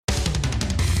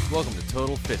Welcome to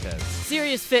Total Fitheads.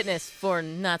 Serious fitness for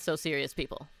not so serious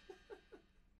people.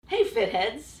 Hey,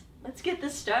 fitheads, let's get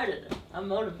this started. I'm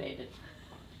motivated.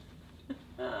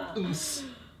 Is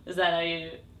that how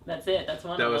you? That's it. That's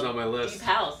one. That of was them. on my list. Deep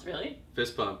house, really?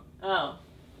 Fist pump. Oh,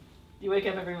 you wake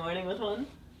up every morning with one?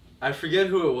 I forget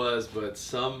who it was, but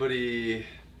somebody.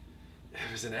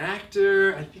 It was an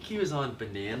actor. I think he was on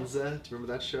Bonanza. Do you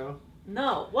remember that show?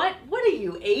 No. What? What are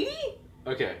you? 80?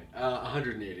 Okay,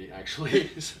 180 actually.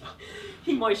 So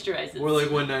He moisturizes. we're like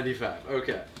 195.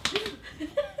 Okay.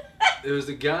 It was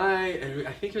a guy, and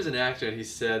I think he was an actor, and he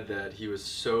said that he was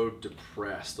so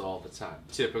depressed all the time.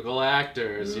 Typical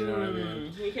actors, you know what I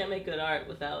mean? You can't make good art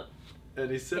without. And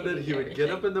he said that he would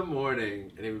get up in the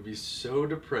morning, and he would be so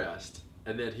depressed,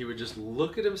 and then he would just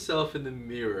look at himself in the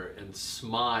mirror and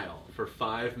smile for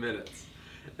 5 minutes.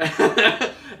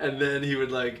 And then he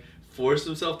would like force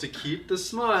himself to keep the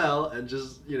smile and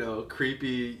just, you know,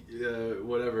 creepy,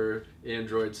 whatever,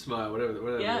 android smile,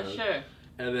 whatever. Yeah, sure.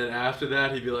 And then after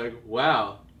that, he'd be like,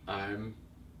 wow,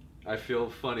 I feel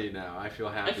funny now. I feel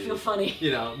happy. I feel funny.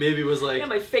 You know, maybe it was like... Yeah,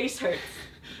 my face hurts.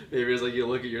 Maybe it was like you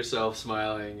look at yourself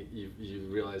smiling, you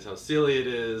realize how silly it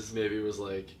is. Maybe it was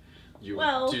like you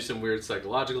do some weird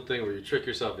psychological thing where you trick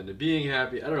yourself into being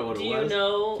happy. I don't know what it was. Do you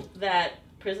know that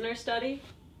prisoner study?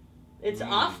 It's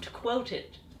oft quoted.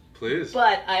 Please.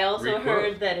 But I also Requote.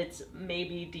 heard that it's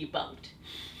maybe debunked.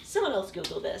 Someone else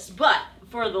Google this. But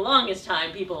for the longest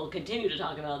time, people continue to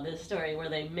talk about this story where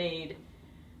they made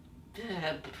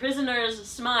prisoners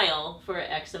smile for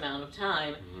X amount of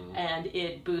time, and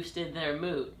it boosted their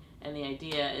mood. And the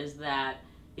idea is that,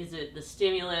 is it the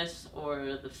stimulus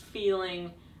or the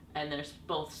feeling? And they're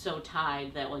both so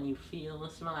tied that when you feel the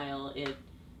smile, it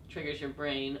triggers your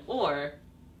brain. Or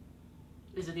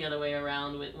is it the other way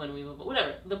around when we move?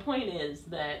 Whatever. The point is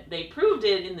that they proved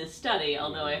it in this study,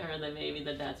 although I heard that maybe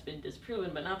that's been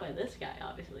disproven, but not by this guy,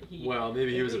 obviously. Well,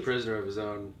 maybe he was a prisoner of his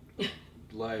own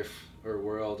life or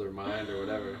world or mind or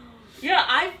whatever. Yeah,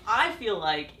 I feel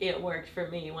like it worked for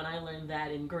me when I learned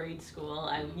that in grade school.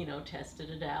 I, tested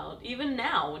it out. Even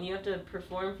now, when you have to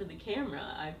perform for the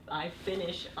camera, I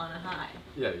finish on a high.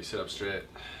 Yeah, you sit up straight.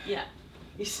 Yeah.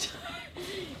 You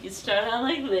start out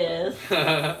like this.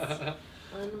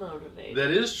 Unmotivated. That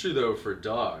is true though for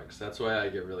dogs. That's why I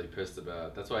get really pissed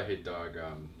about. That's why I hate dog.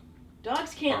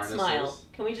 Dogs can't harnesses. Smile.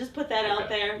 Can we just put that out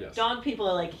there? Yes. Dog people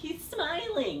are like, he's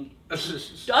smiling.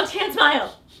 Dogs can't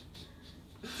smile.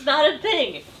 It's not a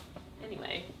thing.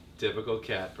 Anyway. Typical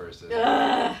cat person.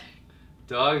 Ugh.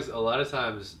 Dogs, a lot of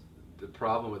times, the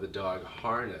problem with the dog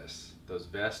harness, those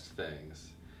vest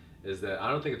things, is that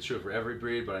I don't think it's true for every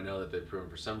breed, but I know that they've proven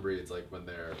for some breeds, like when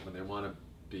they want to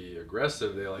be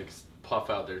aggressive, they like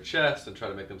puff out their chest and try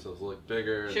to make themselves look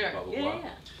bigger. Sure. And blah blah Yeah. blah.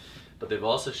 But they've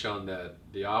also shown that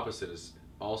the opposite is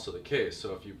also the case.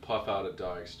 So if you puff out a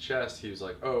dog's chest, he was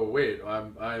like, "Oh wait,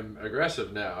 I'm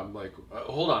aggressive now." I'm like,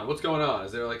 "Hold on, what's going on?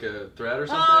 Is there like a threat or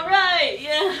something?" All right.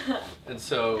 Yeah. And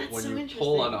so That's when so you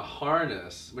pull on a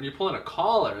harness, when you pull on a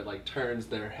collar, it like turns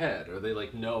their head, or they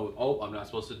like know, oh, I'm not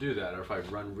supposed to do that, or if I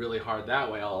run really hard that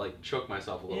way, I'll like choke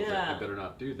myself a little bit. I better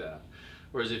not do that.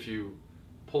 Whereas if you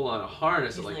pull on a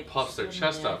harness, it like puffs their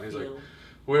chest up. And he's like,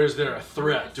 where's there a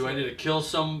threat? Do I need to kill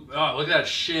some? Oh, look at that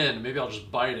shin. Maybe I'll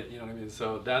just bite it. You know what I mean?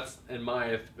 So that's, in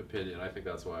my opinion, I think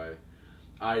that's why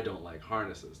I don't like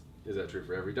harnesses. Is that true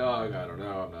for every dog? I don't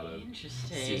know. I'm not a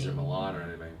Caesar Milan or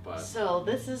anything. But so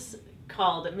this is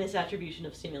called misattribution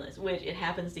of stimulus, which it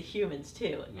happens to humans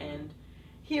too. And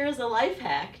here's a life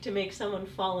hack to make someone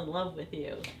fall in love with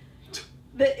you.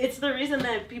 It's the reason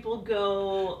that people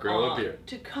go grow a beard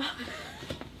to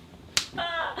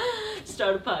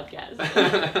start a podcast.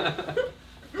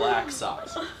 Black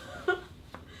socks.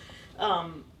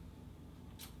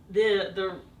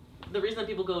 The reason that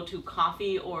people go to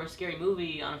coffee or a scary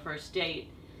movie on a first date,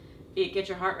 it gets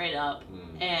your heart rate up,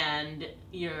 and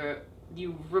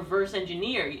you reverse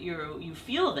engineer. You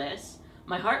feel this.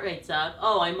 My heart rate's up.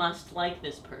 Oh, I must like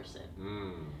this person.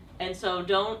 And so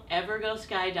don't ever go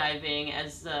skydiving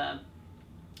as a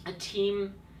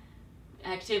team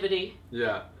activity.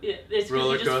 Yeah. It's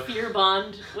because you just fear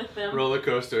bond with them. Roller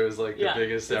coaster is like the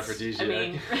biggest aphrodisiac. I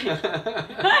mean,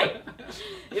 right.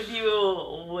 If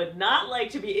you would not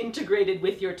like to be integrated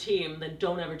with your team, then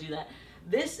don't ever do that.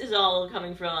 This is all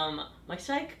coming from my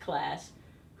psych class,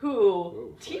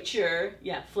 teacher,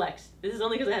 flex. This is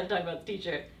only because I had to talk about the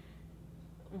teacher.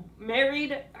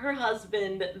 Married her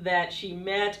husband that she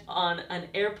met on an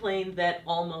airplane that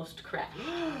almost crashed.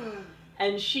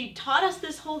 And she taught us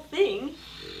this whole thing,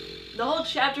 the whole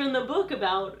chapter in the book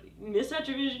about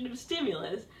misattribution of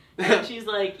stimulus. And she's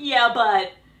like, yeah,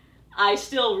 but I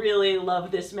still really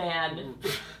love this man.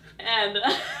 And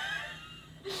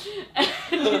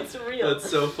it's real. That's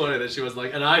so funny that she was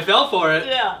like, and I fell for it.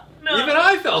 Yeah. No. Even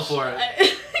I fell for it. I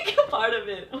think a part of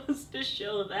it was to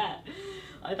show that.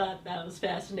 I thought that was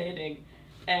fascinating.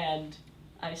 And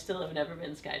I still have never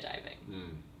been skydiving.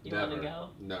 You want to go?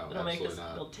 No, It'll make absolutely this,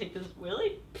 not. It'll take this.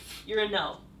 Really? You're a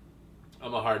no.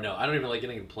 I'm a hard no. I don't even like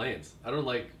getting in planes. I don't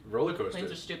like roller coasters.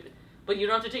 Planes are stupid. But you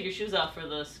don't have to take your shoes off for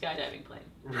the skydiving plane.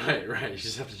 Right. You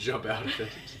just have to jump out of it.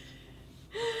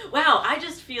 Wow, I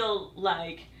just feel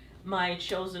like my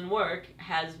chosen work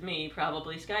has me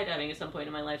probably skydiving at some point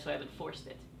in my life, so I haven't forced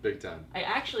it. Big time. I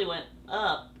actually went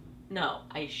up. No,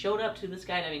 I showed up to the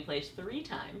skydiving place 3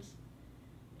 times.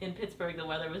 In Pittsburgh, the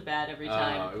weather was bad every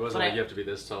time. It wasn't like you have to be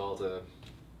this tall to...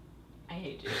 I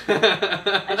hate you.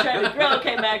 I tried to grow,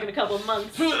 came back in a couple of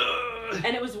months.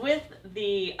 And it was with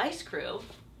the ice crew,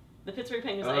 the Pittsburgh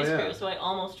Penguins ice crew, so I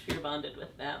almost fear bonded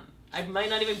with them. I might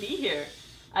not even be here.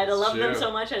 I'd have loved them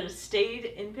so much I'd have stayed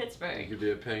in Pittsburgh. You could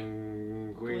be a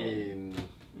penguin.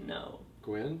 No.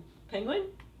 Gwyn? Penguin?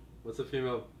 What's a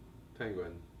female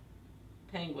penguin?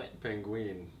 Penguin.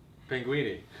 Penguin.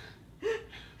 Penguini.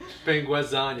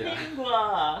 Penguazania.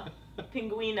 Pingua.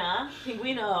 Pinguina.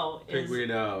 Pinguino is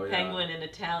Pinguino, yeah. penguin in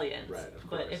Italian. Right, of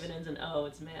But course. if it ends in O,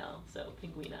 it's male. So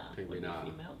pinguina. Would be Pinguina.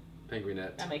 female.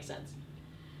 Penguinette. That makes sense.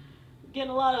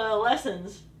 Getting a lot of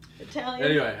lessons. Italian.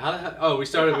 Anyway, we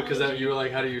started because you were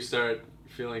like, how do you start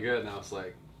feeling good? And I was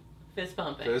like, Fist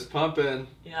pumping. fist pumping.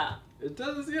 Yeah. It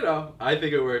does, I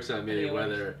think it works on me,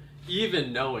 whether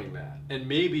even knowing that. And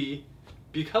maybe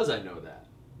because I know that,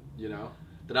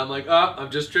 that I'm like, oh,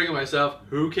 I'm just tricking myself.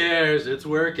 Who cares? It's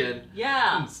working.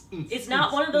 Yeah. It's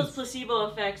not one of those placebo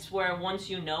effects where once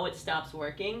you know it stops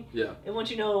working. Yeah. And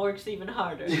once you know it works even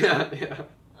harder.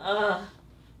 Yeah.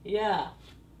 Yeah.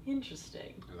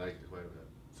 Interesting. I like it quite a bit.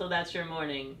 So that's your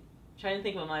morning. I'm trying to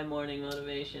think what my morning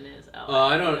motivation is.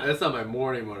 I don't. That's not my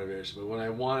morning motivation, but when I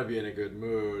want to be in a good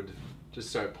mood, just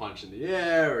start punching the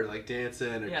air or like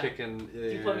dancing or kicking.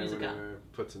 You put music on.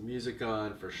 Put some music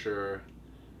on for sure.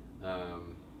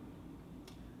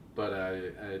 But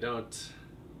I don't.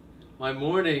 My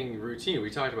morning routine. We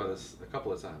talked about this a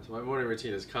couple of times. My morning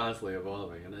routine is constantly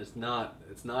evolving, and it's not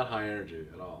high energy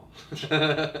at all.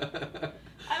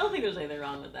 I don't think there's anything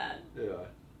wrong with that. Yeah.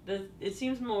 It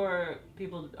seems more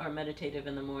people are meditative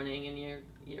in the morning, and your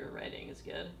writing is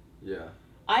good. Yeah.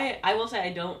 I will say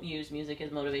I don't use music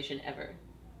as motivation ever.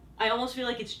 I almost feel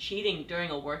like it's cheating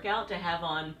during a workout to have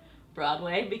on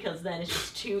Broadway because then it's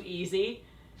just too easy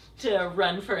to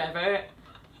run forever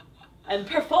and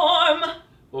perform.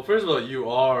 Well, first of all, you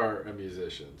are a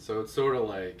musician, so it's sort of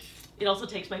like... It also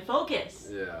takes my focus.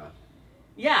 Yeah.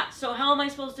 Yeah, so how am I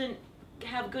supposed to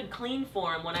have good clean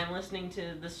form when I'm listening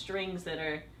to the strings that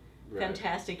are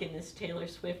fantastic in this Taylor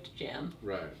Swift jam?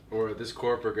 Right. Or this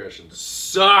chord progression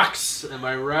sucks, am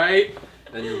I right?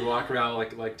 And you walk around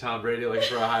like Tom Brady looking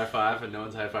for a high five and no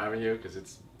one's high-fiving you because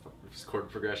it's chord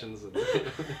progressions.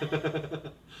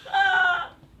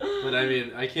 But I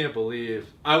mean, I can't believe...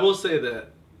 I will say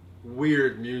that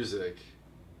weird music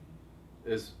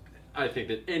is... I think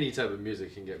that any type of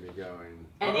music can get me going.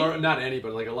 Or not any,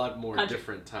 but like a lot more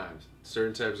different times.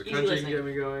 Certain types of country can get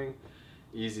me going.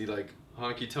 Easy, like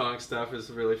honky-tonk stuff is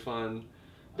really fun.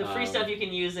 The free stuff you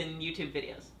can use in YouTube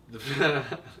videos.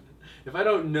 If I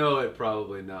don't know it,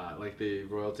 probably not. Like the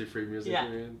royalty-free music, you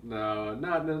mean? No,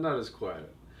 not as quiet.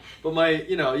 But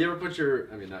you ever put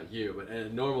your, I mean, not you, but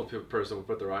a normal person would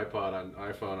put their iPhone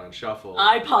on shuffle.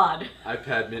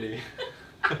 iPad mini.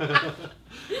 I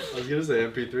was going to say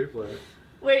MP3 player.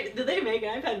 Wait, did they make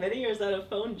iPad mini or is that a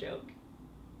phone joke?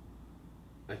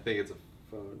 I think it's a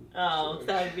phone. Oh, so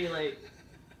that would be like...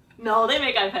 No, they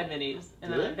make iPad minis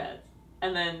and then iPads.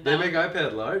 And then... They make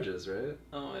iPad larges, right?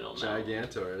 Oh, I don't know.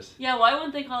 Gigantors. Yeah, why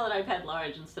wouldn't they call it iPad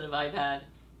large instead of iPad?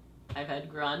 iPad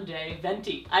Grande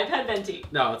Venti. iPad Venti.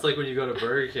 No, it's like when you go to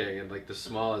Burger King and like the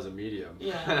small is a medium.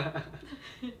 Yeah.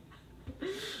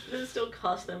 It still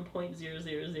cost them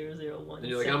 0.00001. And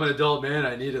you're like, I'm an adult man,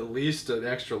 I need at least an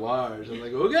extra large. I'm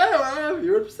like, okay, well,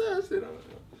 you're obsessed,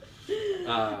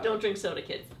 Don't drink soda,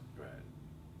 kids. Right.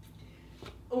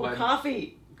 Oh,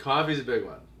 coffee. Coffee's a big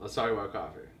one. Let's talk about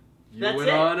coffee. You went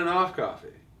on and off coffee.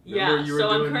 Remember so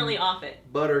I'm currently off it.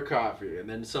 Butter coffee, and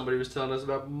then somebody was telling us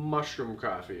about mushroom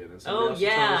coffee, and then somebody else was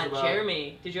telling us about...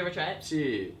 Jeremy. Did you ever try it?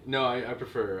 Tea. No, I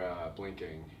prefer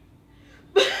blinking.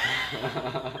 We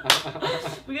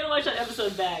gotta watch that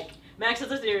episode back. Max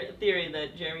has a theory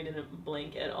that Jeremy didn't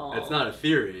blink at all. It's not a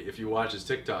theory. If you watch his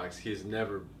TikToks, he's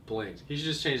never blinked. He should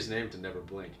just change his name to Never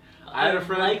Blink. I had a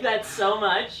friend. I like that so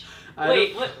much.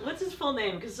 Wait, what's his full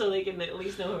name? Because so they can at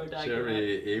least know who we're talking about. Jeremy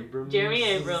Abrams. Jeremy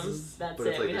Abrams. That's but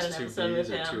it's it. like We had an there's two episode B's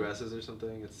with or him. two S's or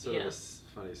something. It's sort of a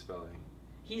funny spelling.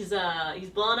 He's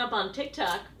blown up on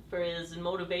TikTok for his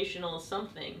motivational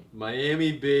something.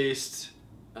 Miami-based.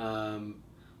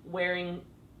 Wearing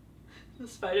the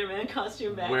Spider-Man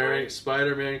costume backwards. Wearing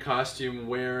Spider-Man costume,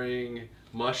 wearing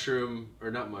mushroom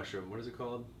or not mushroom. What is it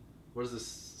called? What is the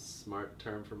smart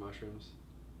term for mushrooms?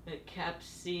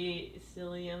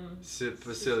 Capsicilium.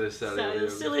 Psilocybum.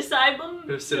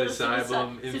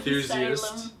 Psilocybum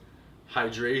enthusiast.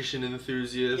 Hydration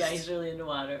enthusiast. Yeah, he's really into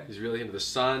water. He's really into the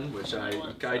sun, which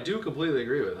I do completely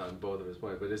agree with on both of his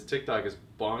points. But his TikTok is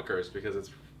bonkers because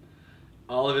it's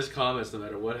all of his comments, no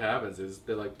matter what happens, is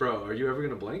they're like, "Bro, are you ever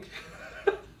gonna blink?"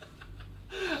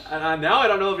 And now I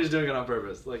don't know if he's doing it on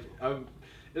purpose. Like,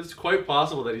 it's quite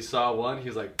possible that he saw one.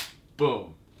 He's like,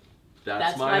 "Boom,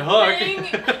 that's my hook."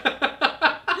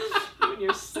 In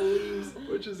your sleeves.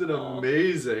 Which is an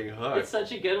amazing hook. It's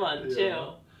such a good one too.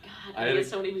 God, I get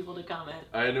so many people to comment.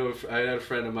 I had a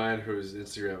friend of mine whose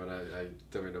Instagram, and I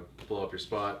don't mean to blow up your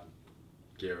spot,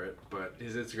 Garrett, but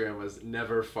his Instagram was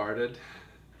never farted.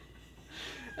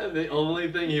 And the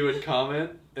only thing he would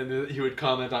comment, and he would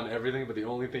comment on everything, but the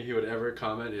only thing he would ever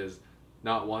comment is,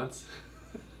 not once.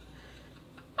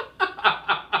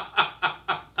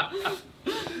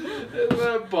 Isn't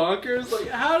that bonkers? Like,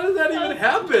 how does that even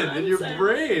happen in your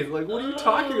brain? Like, what are you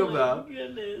talking about? Oh my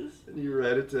goodness. And you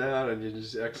write it down and you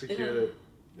just execute it.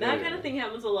 That kind of thing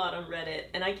happens a lot on Reddit,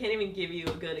 and I can't even give you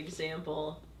a good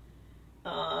example.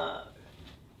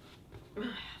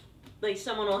 Like,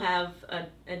 someone will have a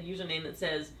username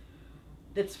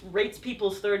that rates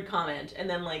people's third comment, and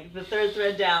then, like, the third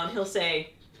thread down, he'll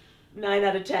say 9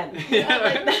 out of 10.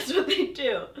 Like, that's what they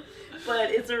do. But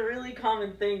it's a really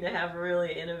common thing to have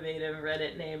really innovative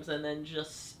Reddit names and then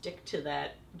just stick to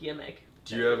that gimmick.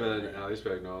 Do you have an Ali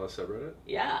Spagnola subreddit?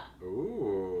 Yeah.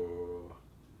 Ooh.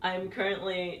 I'm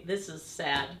currently, this is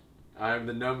sad. I'm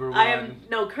the number one. I am,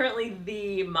 currently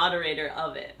the moderator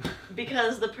of it.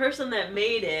 Because the person that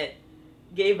made it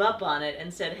gave up on it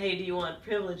and said, hey, do you want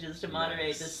privileges to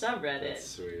moderate this subreddit? That's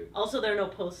sweet. Also, there are no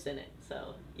posts in it,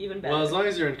 so even better. Well, as long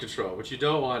as you're in control. What you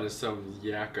don't want is some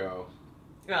yakko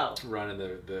running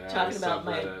the talking about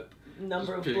subreddit. My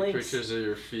number of blinks. Pictures of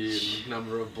your feet,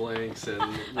 number of blinks, and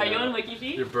are you on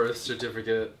WikiFeed? Your birth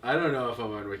certificate. I don't know if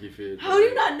I'm on WikiFeed. How do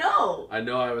you not know? I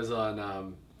know I was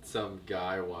on some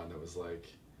guy one that was like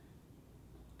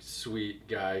Sweet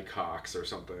Guy Cox or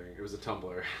something. It was a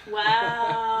Tumblr.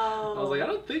 Wow. I was like, I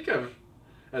don't think I'm.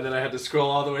 And then I had to scroll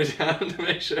all the way down to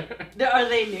make sure. Are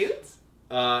they nudes?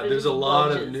 There's a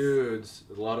lot of nudes,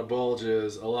 a lot of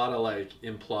bulges, a lot of like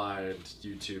implied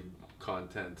YouTube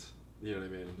content. You know what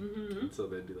I mean? Mm-hmm. And so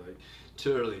they'd be like,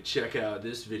 totally check out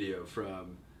this video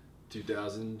from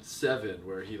 2007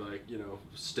 where he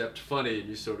stepped funny and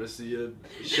you sort of see a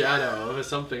shadow of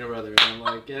something or other. And I'm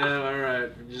like, yeah, all right,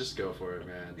 just go for it,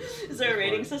 man. Is there a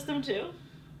rating system too?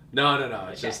 No.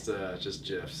 It's just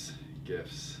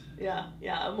GIFs.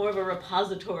 Yeah, more of a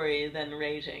repository than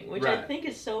rating, which right. I think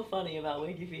is so funny about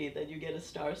WikiFeed that you get a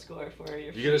star score for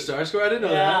your feed. You get a star score? I didn't know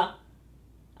that.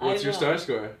 What's your know. star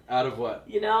score? Out of what?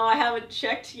 I haven't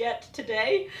checked yet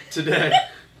today. Today?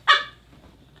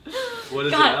 What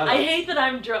is God, it out of? I hate that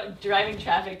I'm driving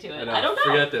traffic to it. I don't know.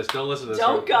 Forget this. Don't listen to this.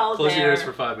 Don't go Close there. your ears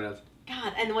for 5 minutes.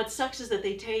 God, and what sucks is that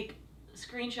they take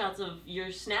screenshots of your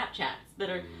Snapchats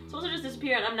that are supposed to just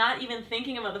disappear, and I'm not even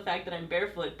thinking about the fact that I'm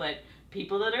barefoot, but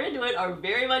people that are into it are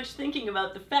very much thinking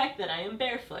about the fact that I am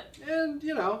barefoot. And,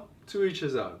 to each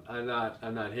his own. I'm not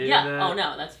hating that. Oh,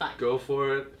 no, that's fine. Go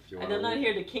for it if you want. And I'm not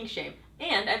here to kink shame.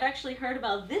 And I've actually heard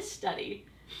about this study.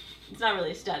 It's not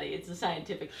really a study, it's a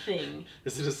scientific thing.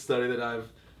 Is it a study that I've...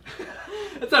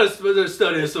 It's not a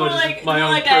study, it's so much just my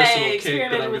own like personal kink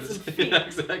experimented that I'm with going some to feet. Yeah,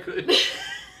 exactly.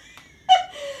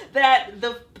 That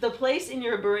the place in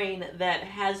your brain that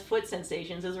has foot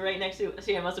sensations is right next to...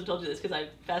 See, I must have told you this because I'm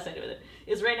fascinated with it.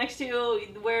 Is right next to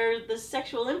where the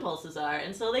sexual impulses are.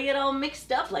 And so they get all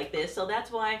mixed up like this. So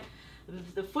that's why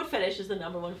the foot fetish is the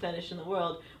 #1 fetish in the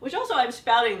world. Which also I'm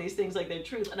spouting these things like they're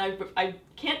truth. And I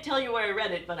can't tell you where I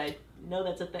read it, but I know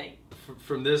that's a thing.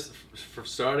 From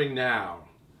starting now,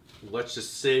 let's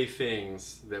just say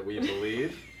things that we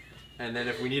believe. And then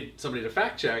if we need somebody to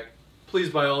fact check, please,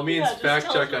 by all means,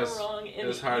 fact check us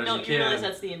as hard as you can. You realize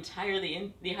that's the entire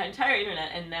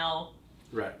internet, and now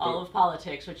all of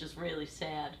politics, which is really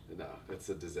sad. No, it's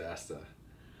a disaster.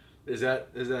 Is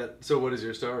that? So what is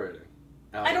your star rating?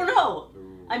 I don't know.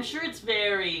 I'm sure it's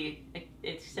very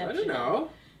exceptional. I don't know.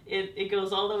 It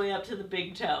goes all the way up to the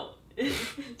big toe.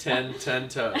 10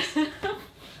 toes.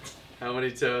 How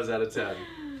many toes out of 10?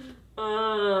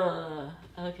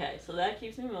 Okay, so that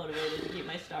keeps me motivated to keep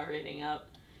my star rating up.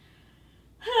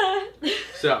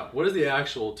 So, what is the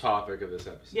actual topic of this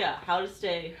episode? Yeah, how we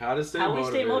stay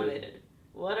motivated.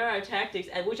 What are our tactics?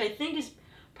 Which I think is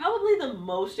probably the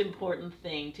most important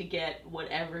thing to get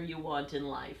whatever you want in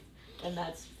life. And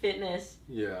that's fitness,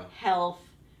 health,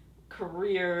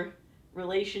 career,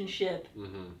 relationship.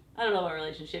 Mm-hmm. I don't know about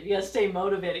relationship. You gotta stay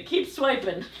motivated. Keep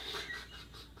swiping.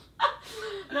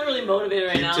 I'm not really motivated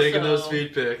right now. Keep taking those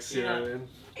feed pics, you know what I mean?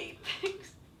 Feed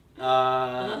pics.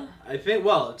 I think,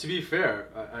 well, to be fair,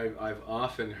 I've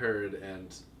often heard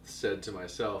and said to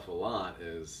myself a lot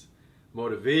is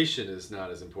motivation is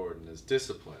not as important as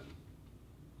discipline.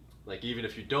 Like, even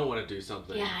if you don't want to do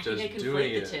something, just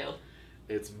doing it,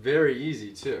 it's very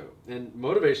easy too. And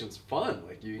motivation's fun.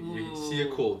 Like, you see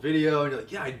a cool video and you're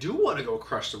like, yeah, I do want to go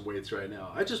crush some weights right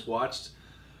now. I just watched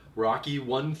Rocky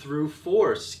 1 through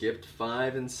 4, skipped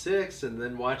 5 and 6, and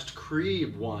then watched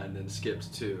Creed 1 and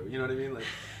skipped 2. You know what I mean? Like,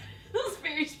 that's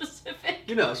very specific.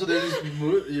 You know, so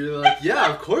you're like, yeah,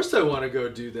 of course I want to go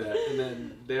do that. And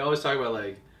then they always talk about,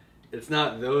 like, it's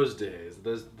not those days.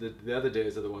 The other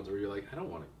days are the ones where you're like, why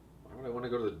would I want to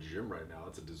go to the gym right now?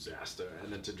 That's a disaster.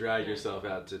 And then to drag yourself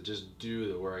out to just do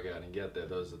the workout and get there,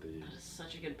 those are the that is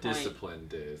such a good point. Discipline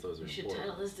days. Those are important. We should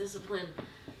title this discipline.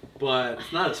 But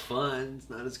it's not as fun. It's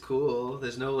not as cool.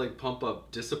 There's no, like,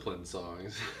 pump-up discipline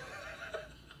songs.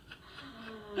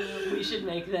 We should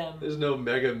make them. There's no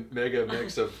mega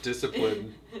mix of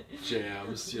discipline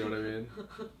jams, you know what I mean?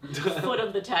 Foot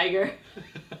of the tiger.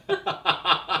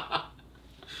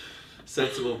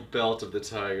 Sensible belt of the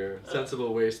tiger.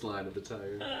 Sensible waistline of the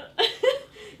tiger.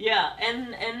 Yeah,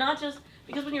 and not just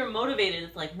because when you're motivated,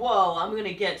 it's like, whoa, I'm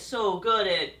gonna get so good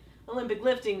at Olympic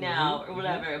lifting now or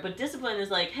whatever. But discipline is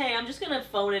like, hey, I'm just gonna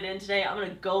phone it in today. I'm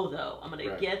gonna go though. I'm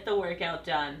gonna get the workout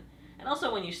done. And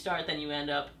also when you start, then you end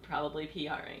up probably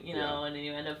PRing, you know, and then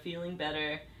you end up feeling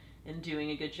better and doing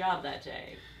a good job that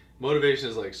day. Motivation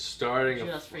is like starting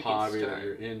a hobby that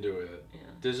you're into it. Yeah.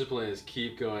 Discipline is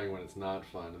keep going when it's not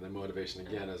fun. And then motivation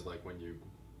again is like when you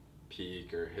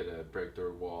peak or hit a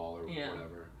breakthrough wall or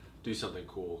whatever. Do something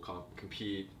cool,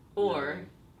 compete. Or,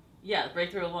 break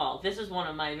through a wall. This is one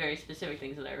of my very specific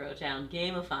things that I wrote down.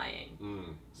 Gamifying.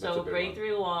 So break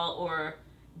through a wall or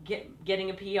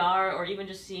getting a PR or even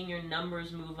just seeing your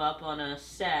numbers move up on a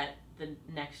set the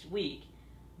next week.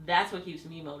 That's what keeps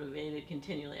me motivated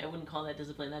continually. I wouldn't call that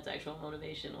discipline. That's actual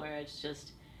motivation, where it's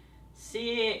just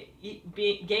gamifying,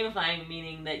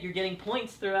 meaning that you're getting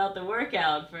points throughout the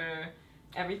workout for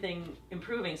everything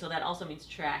improving. So that also means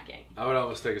tracking. I would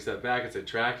almost take a step back and say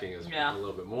tracking is a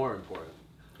little bit more important.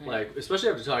 Right. Like, especially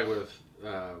after talking with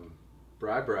Bri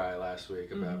last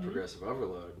week about progressive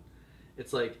overload.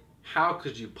 It's like, how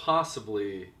could you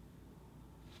possibly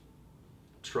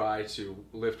try to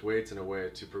lift weights in a way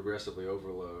to progressively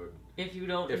overload if you're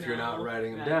not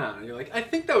writing them down? And you're like, I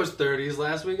think that was 30s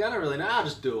last week. I don't really know. I'll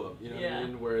just do them. You know what I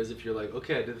mean? Whereas if you're like,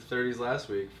 okay, I did the 30s last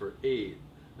week for 8.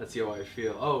 Let's see how I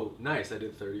feel. Oh, nice. I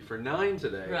did 30 for 9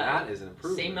 today. Right. That is an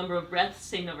improvement. Same number of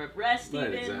breaths, even.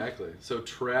 Right, exactly. So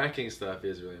tracking stuff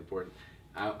is really important.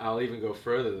 I'll even go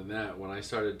further than that. When I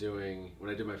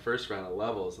did my first round of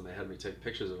levels and they had me take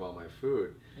pictures of all my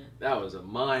food, that was a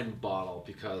mind bottle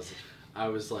because I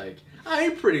was like, I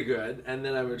ate pretty good. And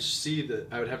then I would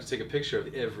I would have to take a picture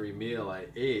of every meal I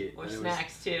ate. Or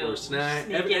snacks too. Or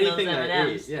anything I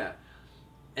ate. Yeah.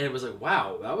 And it was like,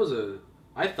 wow,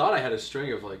 I thought I had a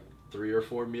string of like 3 or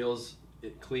 4 meals,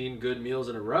 clean, good meals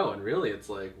in a row, and really it's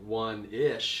like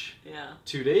 1-ish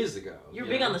 2 days ago. You're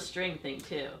big on the string thing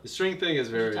too. The string thing is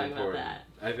very important. About that.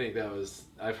 I think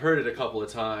I've heard it a couple of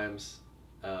times.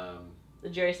 The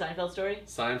Jerry Seinfeld story?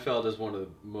 Seinfeld is one of the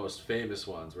most famous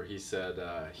ones where he said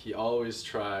he always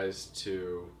tries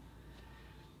to,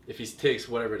 if he takes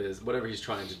whatever he's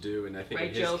trying to do, and I think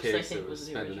in his case it was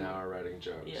spend an hour writing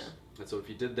jokes. Yeah. And so if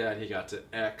he did that, he got to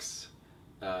X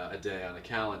a day on a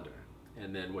calendar.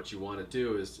 And then what you want to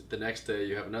do is the next day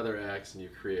you have another X and you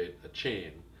create a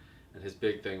chain. And his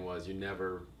big thing was you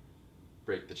never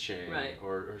break the chain. Right.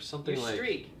 Or something your like...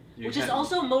 streak. Which is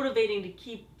also motivating to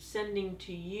keep sending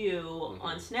to you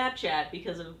on Snapchat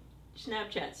because of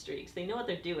Snapchat streaks. They know what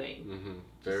they're doing.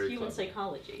 Very human clever.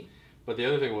 Psychology. But the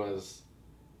other thing was,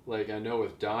 like, I know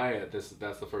with diet,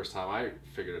 that's the first time I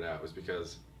figured it out, was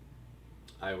because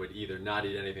I would either not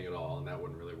eat anything at all, and that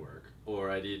wouldn't really work. Or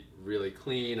I'd eat really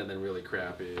clean and then really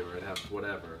crappy, or I'd have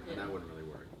whatever, and that wouldn't really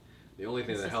work. The only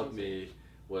thing that helped me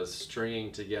was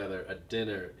stringing together a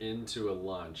dinner into a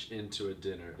lunch, into a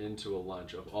dinner, into a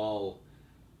lunch of all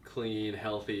clean,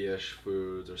 healthy-ish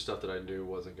foods or stuff that I knew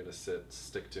wasn't going to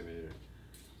stick to me.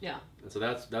 Yeah. And so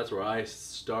that's where I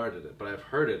started it, but I've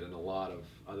heard it in a lot of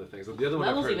other things. The other one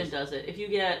Levels I've heard even does it. If you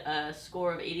get a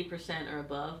score of 80% or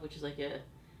above, which is like a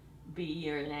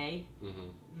B or an A,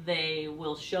 they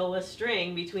will show a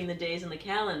string between the days in the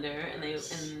calendar, and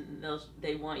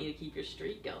they want you to keep your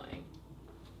streak going.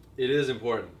 It is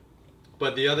important,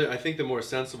 but I think the more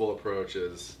sensible approach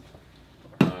is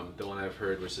the one I've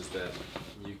heard, which is that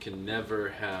you can never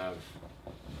have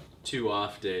 2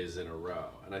 off days in a row,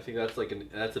 and I think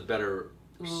that's a better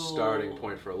starting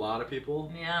point for a lot of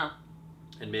people. Yeah.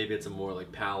 And maybe it's a more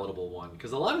like palatable one,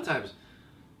 because a lot of times,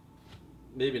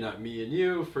 maybe not me and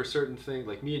you for certain things,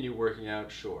 like me and you working out,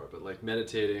 sure, but like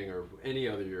meditating or any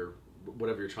other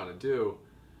whatever you're trying to do,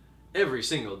 every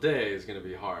single day is going to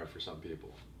be hard for some people.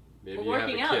 Maybe But you have a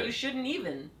working out, kid. you shouldn't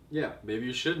even. Yeah, maybe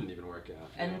you shouldn't even work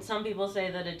out. And some people say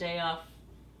that a day off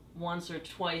once or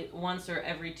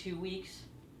every 2 weeks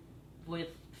with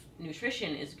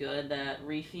nutrition is good, that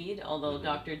refeed, although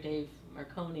Dr. Dave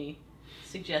Marconi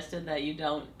suggested that you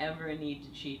don't ever need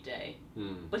to cheat day.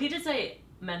 But he did say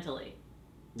mentally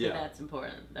that's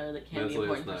important, or that can mentally be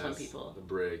important for nice. some people. The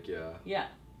break, yeah. Yeah.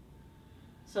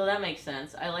 So that makes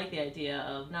sense. I like the idea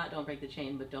of not don't break the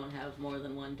chain, but don't have more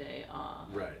than 1 day off.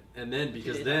 Right. And then,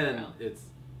 because 2 days in a then row.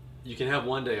 you can have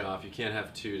 1 day off, you can't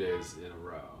have 2 days in a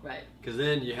row. Right. Because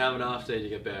then you have an off day, you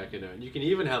get back into it. And you can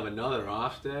even have another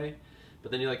off day,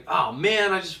 but then you're like, oh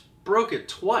man, I just broke it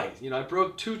twice. I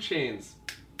broke 2 chains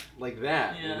like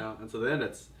that, And so then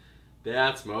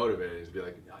that's motivating to be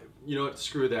like, you know what,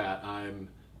 screw that. I'm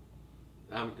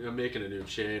making a new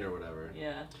chain or whatever.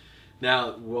 Yeah.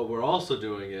 Now, what we're also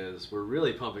doing is we're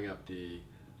really pumping up the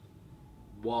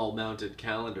wall-mounted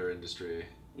calendar industry.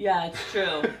 Yeah, it's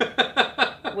true.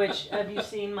 Which, have you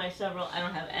seen my several? I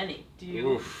don't have any. Do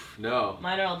you? Oof, no.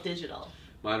 Mine are all digital.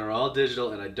 Mine are all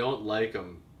digital, and I don't like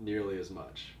them nearly as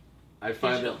much. I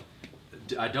find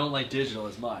that I don't like digital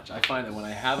as much. I find that when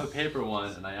I have a paper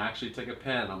one and I actually take a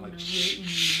pen, I'm like,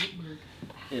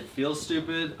 it feels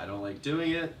stupid. I don't like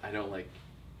doing it. I don't like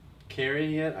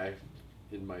carrying it.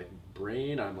 In my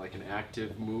brain, I'm like an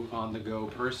active, on-the-go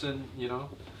person,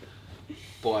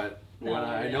 But when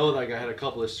I know, like, I had a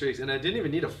couple of streaks, and I didn't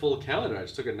even need a full calendar. I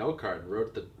just took a note card and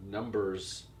wrote the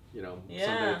numbers,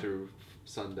 Sunday through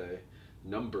Sunday,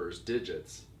 numbers,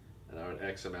 digits, and I would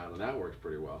X amount, and that worked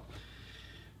pretty well.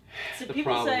 So The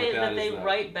people problem say with that is they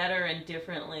write better and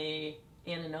differently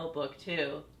in a notebook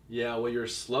too. Yeah, well, you're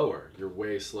slower. You're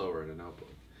way slower in a notebook.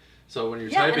 So when you're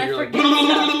Yeah, typing, and you're I like,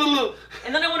 forget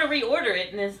and then I want to reorder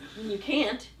it, and you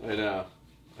can't. I know.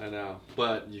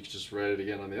 But you can just write it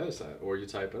again on the other side, or you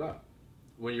type it up.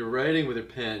 When you're writing with a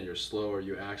pen, you're slower.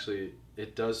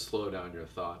 It does slow down your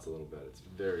thoughts a little bit. It's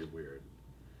very weird.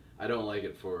 I don't like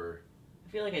it for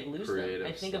I feel like I'd lose them.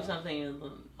 I think of something, and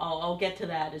I'll get to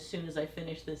that as soon as I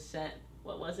finish this set.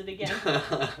 What was it again?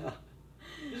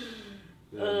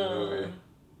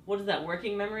 What is that,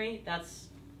 working memory? That's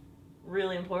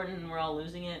really important, and we're all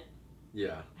losing it.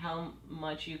 Yeah. How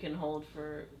much you can hold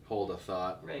a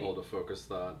thought, right. Hold a focused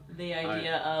thought. The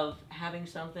idea of having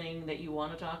something that you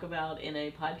want to talk about in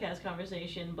a podcast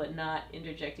conversation, but not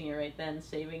interjecting it right then,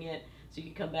 saving it so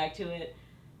you can come back to it.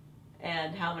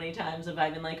 And how many times have I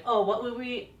been like, oh, what would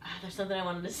there's something I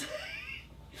wanted to say.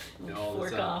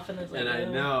 Fork off, and it's like, and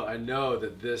I know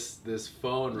that this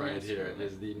phone right here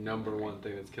is the number one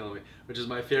thing that's killing me, which is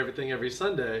my favorite thing every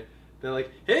Sunday. They're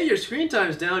like, hey, your screen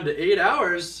time's down to 8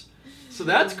 hours. So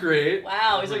that's great.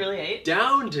 Wow, is it really 8?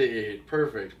 Down to 8.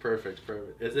 Perfect.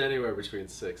 It's anywhere between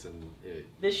 6 and 8.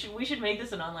 We should make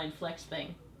this an online flex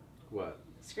thing. What?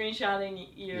 Screenshotting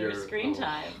your screen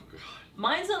time. God.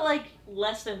 Mine's at like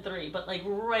less than 3, but like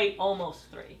right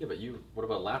almost 3. Yeah, but what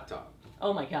about laptop?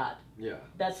 Oh my god. Yeah.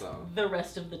 That's the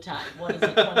rest of the time. What is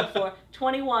it, 24?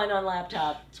 21 on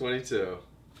laptop. 22.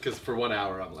 Because for 1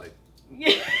 hour I'm like...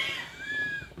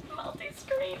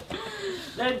 Multi-screen.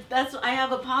 I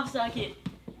have a pop socket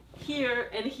here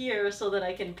and here so that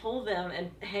I can pull them and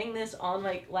hang this on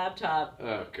my laptop.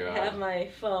 Oh god. Have my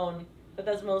phone, but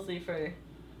that's mostly for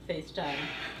FaceTime.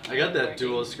 I got that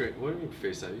dual screen. What do you mean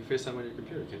FaceTime? You FaceTime on your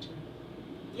computer, can't you?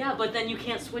 Yeah, but then you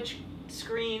can't switch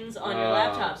screens on your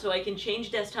laptop, so I can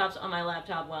change desktops on my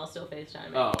laptop while still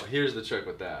FaceTiming. Oh, here's the trick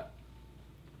with that.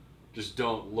 Just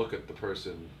don't look at the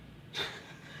person.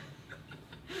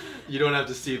 You don't have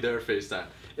to see their FaceTime.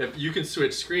 If you can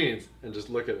switch screens and just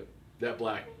look at that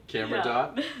black camera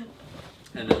dot,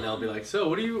 and then they'll be like, "So,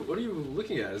 what are you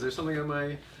looking at? Is there something on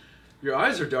my your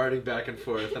eyes are darting back and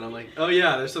forth, and I'm like, oh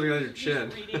yeah, there's something on your chin.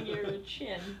 Just reading your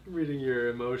chin. Reading your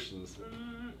emotions.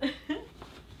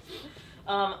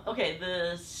 Okay,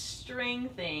 the string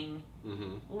thing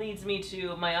leads me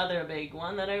to my other big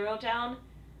one that I wrote down.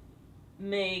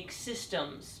 Make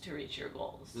systems to reach your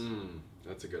goals.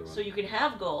 That's a good one. So you can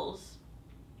have goals,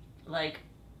 like,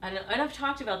 and I've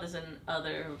talked about this in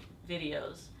other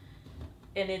videos,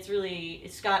 and it's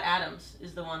Scott Adams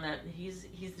is the one that, he's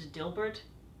the Dilbert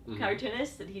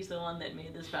cartoonist, and he's the one that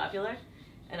made this popular,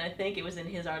 and I think it was in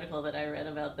his article that I read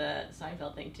about the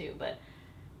Seinfeld thing too, but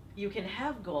you can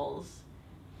have goals,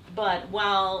 but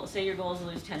while, say your goal is to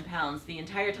lose 10 pounds, the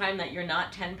entire time that you're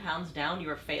not 10 pounds down,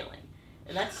 you're failing.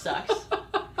 And that sucks.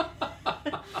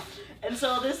 And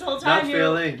so this whole time Not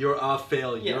failing, you're a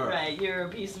failure. Yeah, right. You're a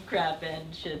piece of crap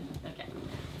and should... Okay.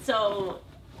 So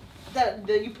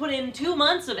you put in 2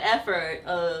 months of effort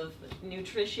of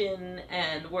nutrition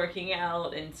and working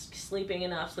out and sleeping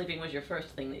enough. Sleeping was your first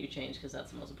thing that you changed because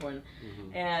that's the most important.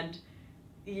 And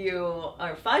you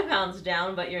are 5 pounds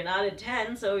down, but you're not at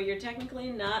 10, so you're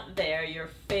technically not there. You're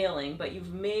failing, but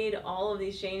you've made all of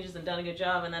these changes and done a good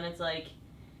job, and then it's like,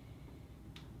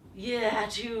 yeah,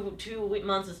 two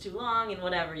months is too long, and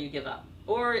whatever, you give up.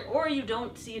 Or you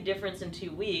don't see a difference in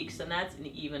 2 weeks, and that's an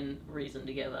even reason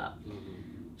to give up.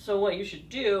 So what you should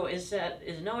do is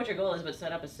know what your goal is, but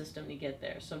set up a system to get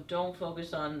there. So don't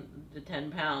focus on the 10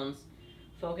 pounds.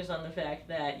 Focus on the fact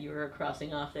that you were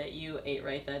crossing off that you ate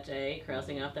right that day,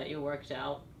 crossing off that you worked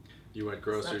out. You went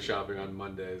grocery shopping on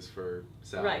Mondays for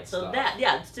salad Right, so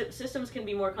stuff. Systems can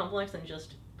be more complex than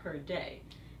just per day,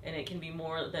 and it can be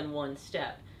more than one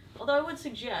step. Although I would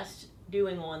suggest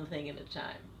doing one thing at a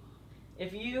time.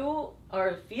 If you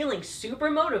are feeling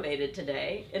super motivated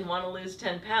today and want to lose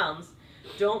 10 pounds,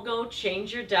 don't go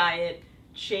change your diet,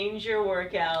 change your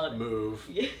workout. Move.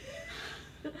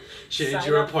 Change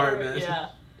your apartment. Yeah.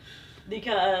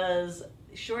 Because,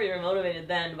 sure, you're motivated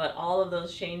then, but all of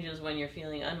those changes when you're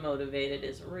feeling unmotivated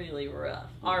is really rough.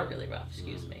 Are really rough,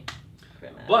 excuse me.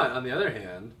 But, on the other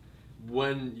hand,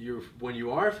 when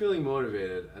you are feeling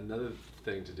motivated, another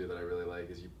thing to do that I really like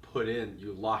is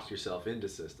you lock yourself into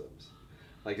systems.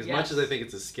 Like, as much as I think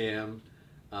it's a scam,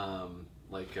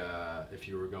 if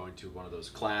you were going to one of those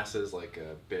classes, like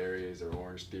Berries or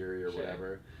Orange Theory or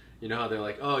whatever, you know how they're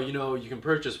like, oh, you can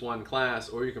purchase one class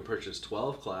or you can purchase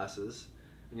 12 classes.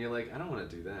 And you're like, I don't want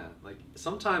to do that. Like,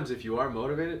 sometimes if you are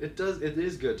motivated, it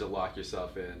is good to lock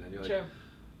yourself in. And you're like,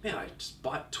 man, I just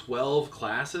bought 12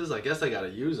 classes. I guess I got to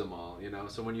use them all,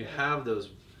 So when you have those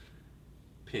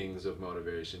pings of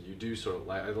motivation, you do sort of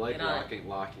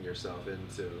locking yourself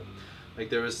into.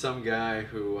 Like, there was some guy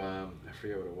who, I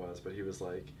forget what it was, but he was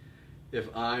like,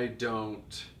 if I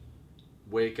don't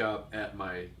wake up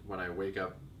when I wake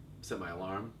up, set my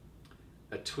alarm,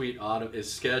 a tweet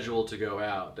is scheduled to go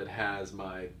out that has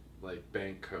my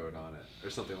bank code on it or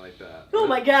something like that. Oh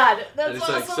my God, that's and it's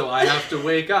awesome. like, so I have to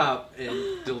wake up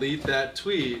and delete that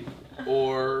tweet,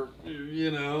 or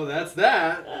that's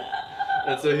that.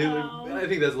 And so I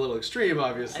think that's a little extreme,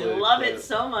 obviously. I love it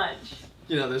so much.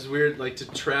 There's weird,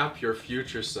 to trap your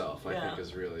future self, I think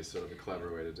is really sort of a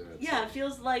clever way to do it. Yeah, it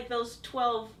feels like those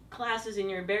 12 classes in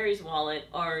your Berries wallet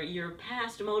are your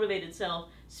past motivated self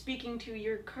speaking to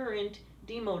your current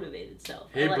demotivated self.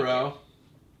 Hey, bro.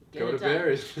 Go to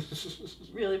Berries.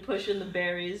 Really pushing the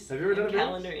Berries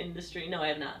calendar industry. No, I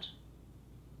have not.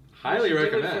 Highly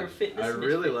recommend. Do it for Fitness I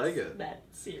really like it. That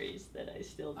series that I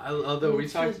still. Although we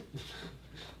talked.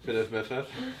 Fitness.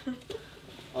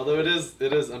 Although it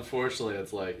is unfortunately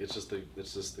it's just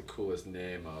the coolest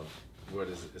name of what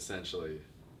is essentially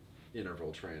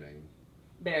interval training.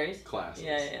 Berries. Classes.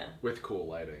 Yeah. With cool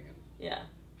lighting and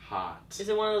hot. Is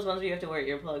it one of those ones where you have to wear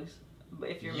earplugs?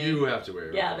 If you're me. You have to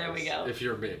wear earplugs. Yeah, there we go. If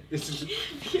you're me.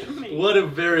 If you're me. What a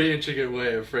very intricate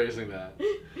way of phrasing that.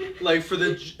 Like,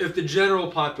 if the general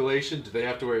population, do they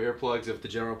have to wear earplugs? If the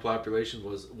general population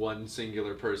was one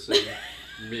singular person,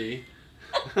 me.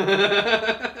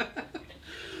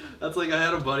 That's like, I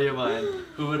had a buddy of mine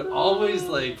who would always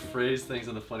phrase things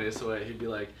in the funniest way. He'd be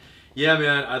like, yeah,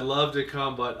 man, I'd love to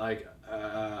come, but I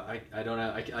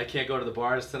can't go to the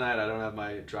bars tonight. I don't have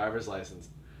my driver's license.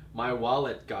 My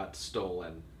wallet got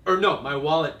stolen. Or no, my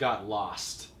wallet got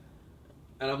lost.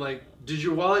 And I'm like, did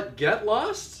your wallet get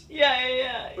lost?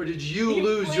 Yeah. Or did you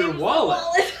lose your wallet?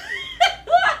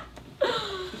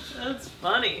 That's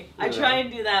funny. I try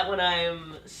and do that when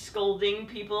I'm scolding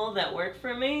people that work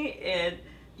for me.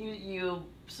 You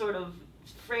sort of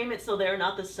frame it so they're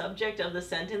not the subject of the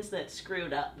sentence that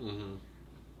screwed up. Mm-hmm.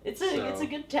 It's a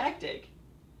good tactic.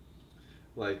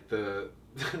 Like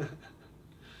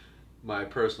my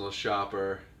personal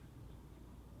shopper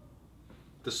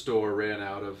the store ran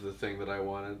out of the thing that I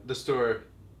wanted. The store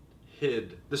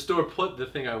put the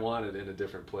thing I wanted in a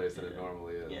different place than it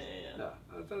normally is. Yeah.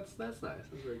 That's nice. That's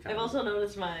very kind. I've also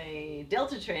noticed my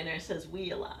Delta trainer says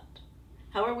we a lot.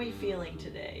 How are we feeling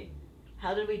today?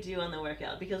 How did we do on the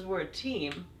workout? Because we're a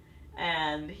team,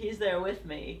 and he's there with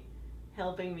me,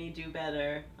 helping me do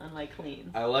better on my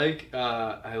cleans. I like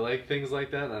things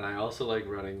like that, and I also like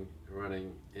running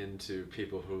into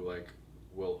people who like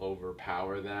will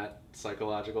overpower that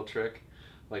psychological trick.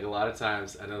 Like a lot of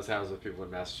times, I know this happens with people in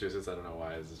Massachusetts. I don't know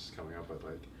why this is just coming up, but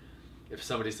like, if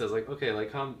somebody says like, okay,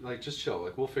 like just chill,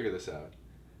 like we'll figure this out.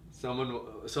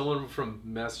 Someone from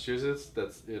Massachusetts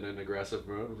that's in an aggressive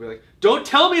mood would be like, don't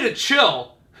tell me to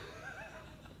chill.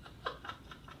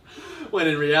 When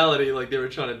in reality, like they were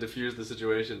trying to diffuse the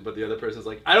situation, but the other person's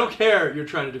like, I don't care, you're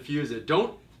trying to diffuse it.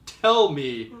 Don't tell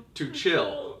me to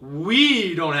chill.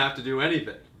 We don't have to do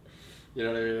anything. You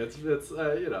know what I mean? It's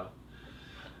you know.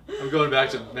 I'm going back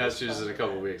to Massachusetts in a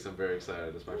couple of weeks. I'm very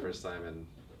excited. It's my first time in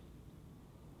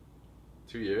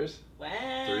 2 years. Wow.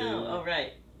 Oh,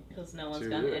 right. Because no one's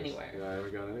gone anywhere. Yeah, I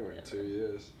haven't gone anywhere in 2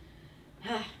 years.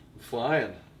 I'm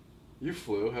flying. You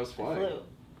flew. How's flying? I flew.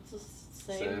 It's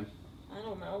the same. I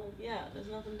don't know. Yeah, there's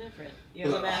nothing different. You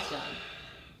have a mask on.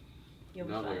 You'll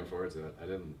be not fine. looking forward to it. I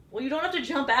didn't. Well, you don't have to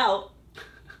jump out.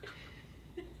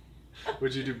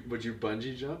 Would you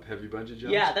bungee jump? Have you bungee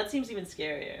jumped? Yeah, that seems even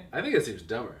scarier. I think it seems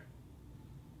dumber.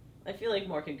 I feel like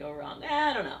more could go wrong.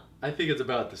 I don't know. I think it's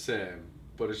about the same,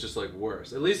 but it's just like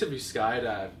worse. At least if you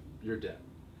skydive, you're dead.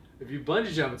 If you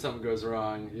bungee jump and something goes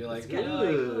wrong, you're like,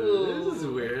 ooh, this is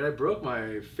weird. I broke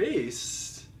my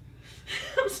face.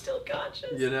 I'm still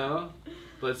conscious. You know?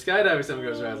 But skydiving, something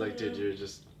goes wrong, it's like, dude, you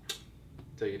just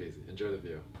take it easy. Enjoy the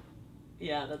view.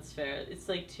 Yeah, that's fair. It's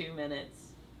like 2 minutes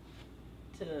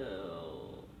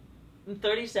to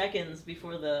 30 seconds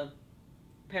before the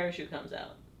parachute comes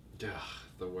out. Ugh,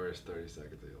 the worst 30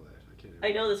 seconds of your life. I can't even.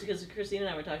 I know this because Christine and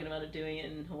I were talking about it doing it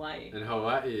in Hawaii. In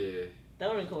Hawaii? That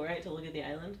would have been cool, right? To look at the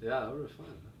island? Yeah, that would have been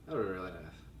fun. That would have been really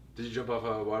nice. Did you jump off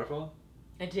a waterfall?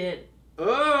 I did.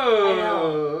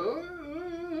 Oh!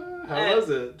 How was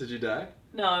it? Did you die?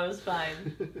 No, it was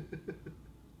fine.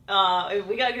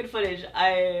 We got good footage.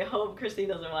 I hope Christine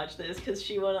doesn't watch this because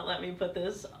she wouldn't let me put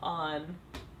this on.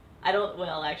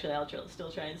 Well, actually, I'll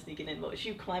still try and sneak it in. But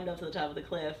she climbed up to the top of the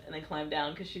cliff and then climbed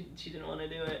down because she didn't want to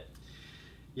do it.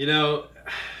 You know.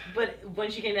 But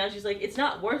when she came down, she's like, it's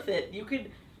not worth it. You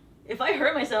could. If I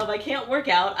hurt myself, I can't work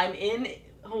out. I'm in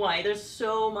Hawaii. There's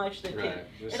so much that right.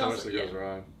 There's so much that goes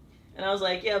wrong. And I was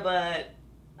like, yeah, but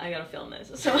I gotta film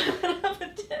this. So I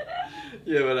did it.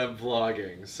 Yeah, but I'm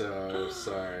vlogging, so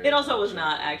sorry. It also was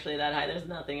not actually that high. There's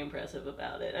nothing impressive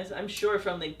about it. I'm sure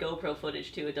from the GoPro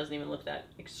footage, too, it doesn't even look that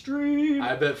extreme.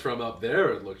 I bet from up there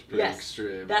it looked pretty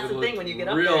extreme. That's the thing when you get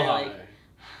up real there, high. like,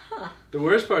 huh. The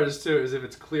worst part is, too, is if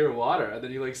it's clear water, and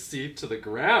then you, like, seep to the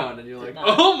ground, and you're like,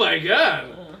 oh my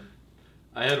god!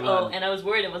 I had one. Oh, and I was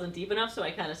worried it wasn't deep enough, so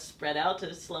I kind of spread out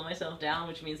to slow myself down,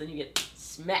 which means then you get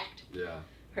smacked. Yeah.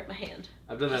 Hurt my hand.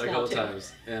 I've done that a couple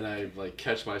times, and I like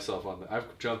catch myself on.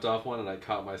 I've jumped off one, and I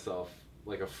caught myself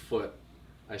like a foot.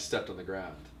 I stepped on the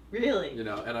ground. Really? You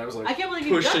know, and I was like I can't believe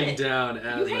you've done pushing it. down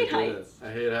as You I hate did heights. it.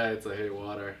 I hate heights. I hate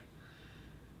water.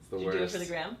 It's the Did worst. you do it for the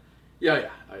gram? Yeah.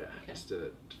 Oh, yeah. Okay. Just did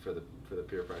it for the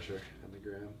peer pressure and the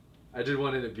gram. I did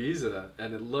one in Ibiza,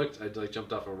 and it looked. I like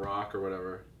jumped off a rock or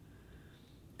whatever,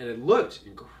 and it looked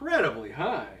incredibly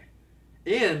high.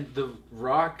 And the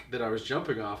rock that I was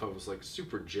jumping off of was like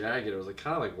super jagged. It was like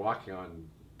kind of like walking on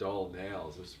dull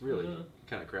nails. It was really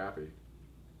kind of crappy.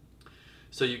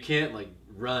 So you can't like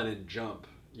run and jump.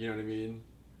 You know what I mean?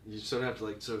 You sort of have to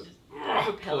like sort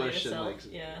of push and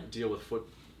like deal with foot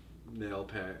nail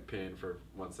pain for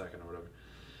 1 second or whatever.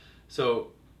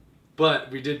 So,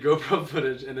 but we did GoPro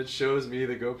footage, and it shows me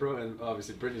the GoPro, and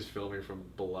obviously Brittany's filming from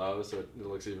below, so it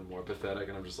looks even more pathetic.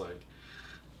 And I'm just like,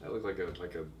 I look like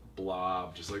a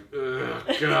blob, just like, ugh,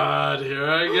 God, here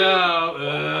I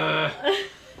go. Ugh.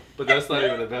 But that's not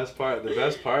even the best part. The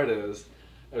best part is,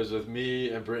 it was with me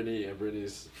and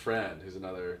Brittany's friend, who's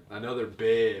another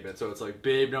babe. And so it's like,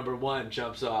 babe number 1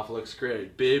 jumps off, looks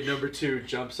great. Babe number 2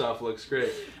 jumps off, looks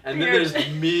great. And then there's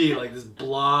me, like this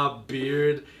blob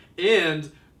beard. And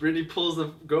Brittany pulls the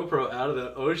GoPro out of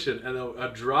the ocean, and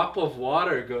a drop of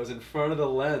water goes in front of the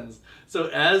lens. So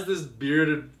as this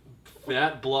bearded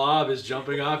fat blob is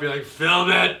jumping off, you're like,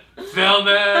 film it!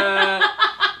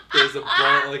 There's a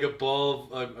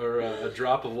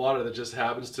drop of water that just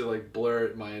happens to like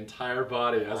blur my entire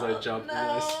body as I jump and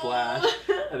I splash.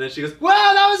 And then she goes, wow,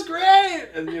 that was great!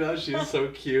 And you know, she's so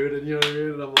cute, and you know what I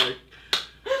mean? And I'm like,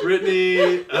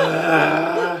 Brittany,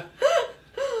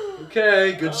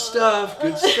 Okay, good stuff,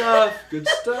 good stuff, good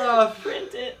stuff.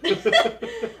 Print it.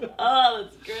 Oh,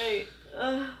 that's great.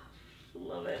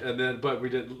 Love it. And then, but we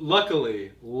did.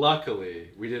 Luckily,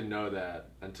 we didn't know that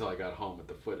until I got home with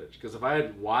the footage. Because if I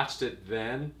had watched it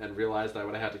then and realized I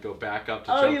would have had to go back up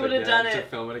to jump you would have again done to it.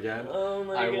 film it again, Oh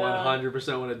my I God.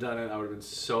 100% would have done it. I would have been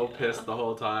so pissed the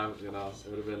whole time. You know, it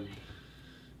would have been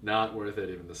not worth it,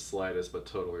 even the slightest, but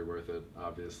totally worth it,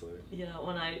 obviously. Yeah,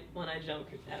 when I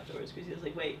jumped afterwards, because he was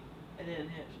like, "Wait, I didn't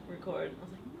hit record." I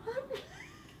was like, "What?"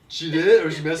 She did? Or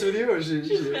she messing with you? Or she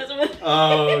She's messing with me.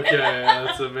 Oh, okay.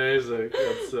 That's amazing.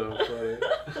 That's so funny.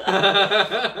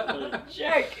 What a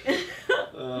jerk.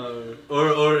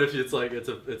 Or if it's like it's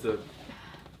a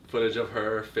footage of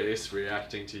her face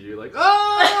reacting to you like,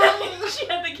 oh! She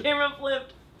had the camera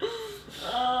flipped.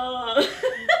 Oh.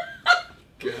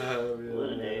 God, man. What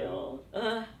an a-hole.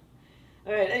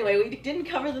 Alright, anyway, we didn't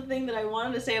cover the thing that I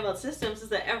wanted to say about systems is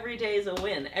that every day is a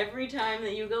win. Every time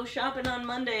that you go shopping on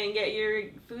Monday and get your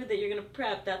food that you're going to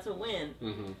prep, that's a win.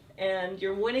 Mm-hmm. And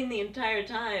you're winning the entire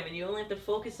time, and you only have to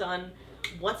focus on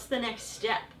what's the next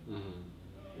step.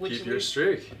 Mm-hmm. Keep your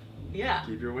streak. Yeah.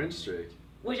 Keep your win streak.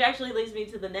 Which actually leads me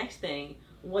to the next thing.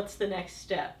 What's the next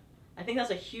step? I think that's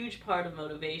a huge part of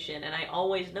motivation, and I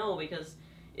always know because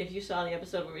if you saw the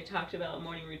episode where we talked about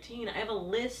morning routine, I have a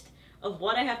list of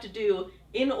what I have to do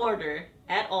in order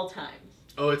at all times.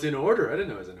 Oh, it's in order. I didn't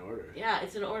know it was in order. Yeah,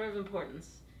 it's an order of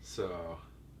importance. So,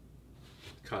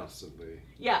 constantly.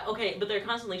 Yeah, okay, but they're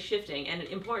constantly shifting, and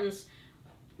importance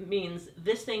means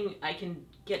this thing I can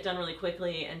get done really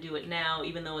quickly and do it now,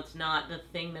 even though it's not the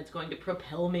thing that's going to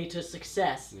propel me to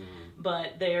success. Mm-hmm.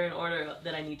 But they are in order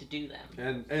that I need to do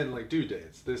them. And like due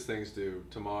dates. This thing's due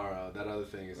tomorrow. That other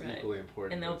thing is equally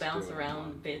important. And they'll It's bounce due in a around,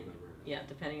 month, whatever.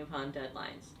 depending upon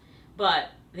deadlines. But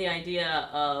the idea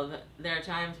of there are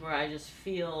times where I just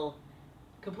feel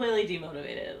completely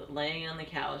demotivated, laying on the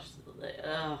couch.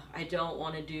 I don't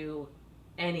want to do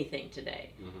anything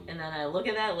today. Mm-hmm. And then I look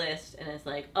at that list and it's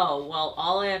like, oh, well,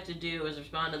 all I have to do is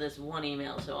respond to this one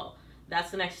email. So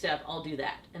that's the next step. I'll do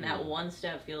that. And that one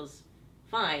step feels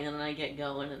fine. And then I get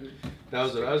going. And that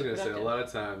was what I was going to say. A lot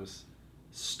of times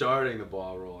starting the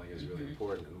ball rolling is really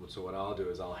important. And so what I'll do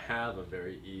is I'll have a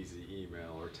very easy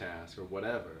email or task or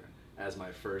whatever as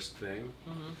my first thing.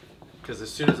 Because as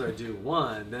soon as I do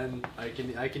one, then I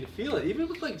can feel it. Even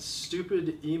with like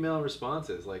stupid email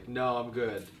responses like, no, I'm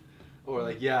good. Or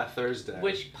like, yeah, Thursday.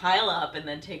 Which pile up and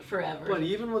then take forever. But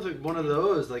even with like one of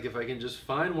those, like if I can just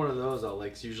find one of those, I'll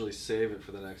like usually save it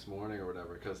for the next morning or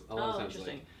whatever. Because a lot of times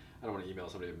like I don't want to email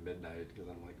somebody at midnight because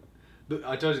I'm like,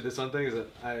 I told you this one thing is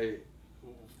that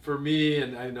for me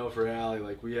and I know for Allie,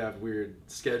 like we have weird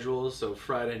schedules. So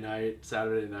Friday night,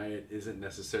 Saturday night isn't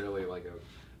necessarily like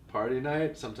a party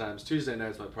night. Sometimes Tuesday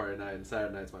night's my party night and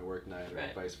Saturday night's my work night, or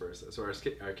vice versa. So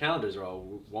our calendars are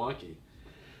all wonky.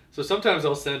 So sometimes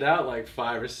I'll send out like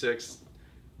 5 or 6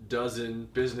 dozen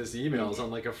business emails on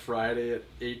like a Friday at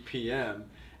 8 p.m.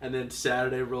 and then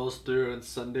Saturday rolls through and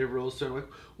Sunday rolls through. I'm like,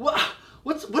 what?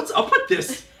 What's up with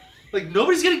this? Like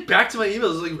nobody's getting back to my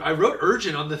emails. Like I wrote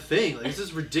urgent on the thing. Like this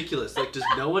is ridiculous. Like does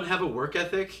no one have a work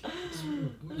ethic?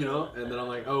 You know? And then I'm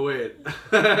like, oh wait,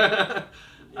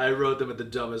 I wrote them at the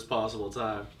dumbest possible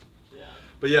time. Yeah.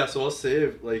 But yeah, so I'll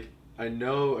save like. I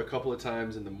know a couple of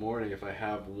times in the morning if I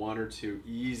have 1 or 2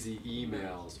 easy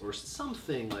emails or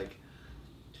something like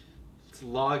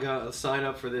log on, sign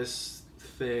up for this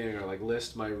thing or like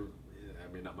list my,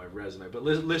 I mean not my resume, but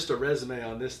list a resume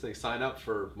on this thing, sign up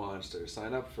for Monster,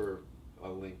 sign up for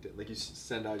LinkedIn, like you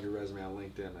send out your resume on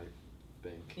LinkedIn I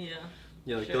think. Yeah.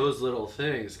 You know, like those little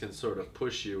things can sort of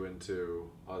push you into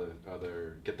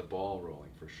other get the ball rolling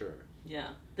for sure. Yeah.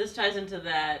 This ties into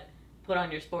that put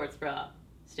on your sports bra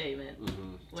statement,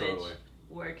 which totally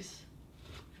works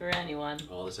for anyone.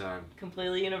 All the time.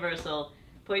 Completely universal.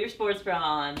 Put your sports bra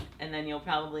on, and then you'll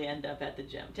probably end up at the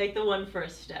gym. Take the one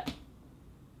first step.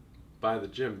 Buy the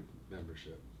gym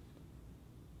membership.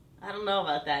 I don't know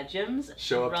about that. Gyms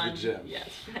show up to the gym. Yes,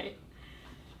 right.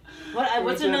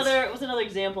 What's another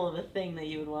example of a thing that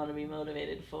you would want to be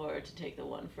motivated for to take the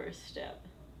one first step?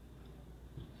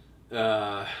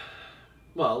 Well,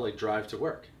 like drive to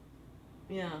work.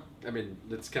 Yeah. I mean,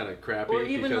 it's kind of crappy. Or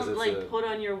even because like put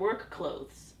on your work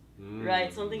clothes,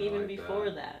 right? Something even like before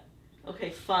that.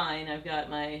 Okay, fine. I've got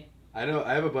my. I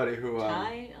have a buddy who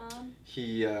tie on.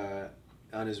 He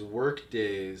on his work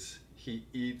days he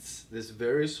eats this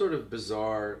very sort of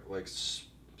bizarre like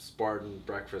Spartan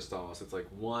breakfast almost. It's like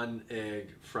 1 egg,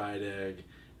 fried egg,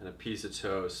 and a piece of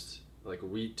toast, like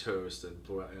wheat toast and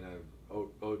a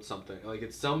oat something. Like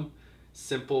it's some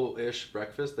simple-ish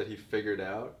breakfast that he figured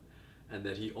out. And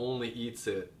that he only eats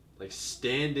it like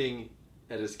standing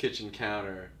at his kitchen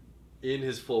counter in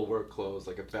his full work clothes,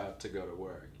 like about to go to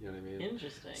work. You know what I mean?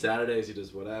 Interesting. Saturdays he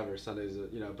does whatever. Sundays,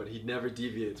 but he never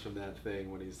deviates from that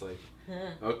thing when he's like,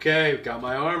 okay, got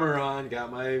my armor on,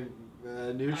 got my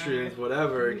nutrients,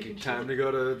 whatever. Time to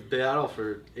go to battle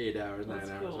for 8 hours, 9 hours,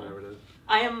 cool. whatever it is.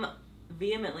 I am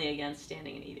vehemently against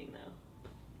standing and eating, though.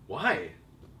 Why?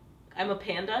 I'm a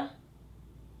panda.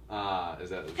 Is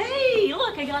that... Hey,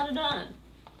 look, I got it done.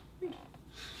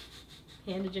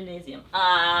 Panda gymnasium.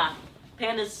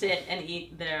 Pandas sit and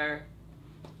eat their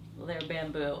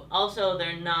bamboo. Also,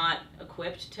 they're not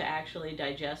equipped to actually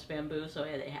digest bamboo, so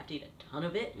they have to eat a ton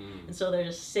of it. And so they're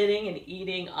just sitting and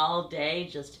eating all day,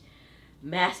 just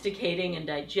masticating and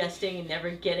digesting and never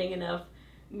getting enough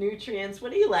nutrients.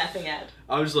 What are you laughing at?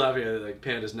 I was laughing at like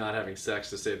pandas not having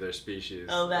sex to save their species.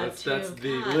 Oh, that's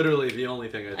literally the only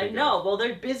thing I think I know. of. Well,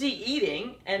 they're busy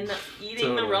eating and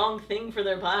eating the wrong thing for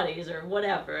their bodies or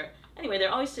whatever. Anyway,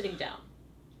 they're always sitting down.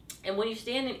 And when you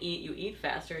stand and eat, you eat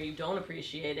faster. You don't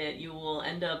appreciate it. You will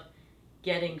end up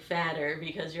getting fatter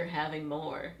because you're having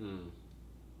more.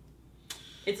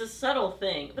 It's a subtle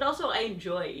thing. But also, I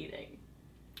enjoy eating.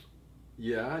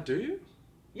 Yeah, do you?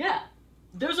 Yeah.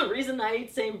 There's a reason I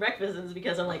eat same breakfast, and it's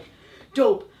because I'm like,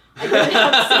 dope, I get to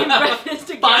have the same breakfast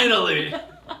again. Finally!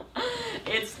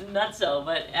 It's nutso,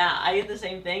 but yeah, I eat the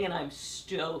same thing, and I'm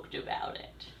stoked about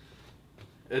it.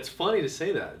 It's funny to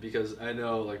say that, because I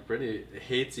know, like, Brittany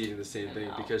hates eating the same thing,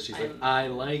 because she's like, I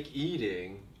like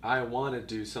eating, I want to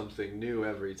do something new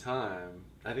every time.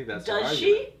 I think that's Does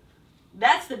she?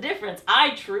 That's the difference.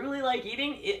 I truly like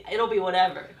eating. It'll be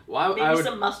whatever. Well, Maybe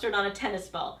some mustard on a tennis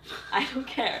ball. I don't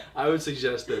care. I would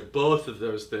suggest that both of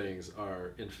those things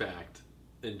are, in fact,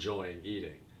 enjoying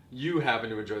eating. You happen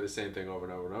to enjoy the same thing over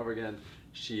and over and over again.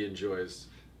 She enjoys,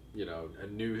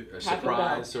 a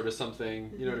surprise sort of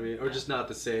something. You know what I mean? Or just not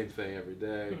the same thing every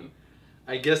day.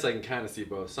 I guess I can kind of see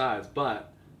both sides,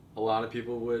 but a lot of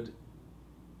people would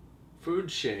food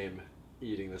shame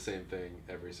eating the same thing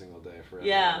every single day forever.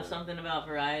 Yeah, something about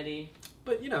variety.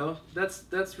 But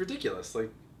that's ridiculous. Like,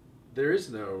 there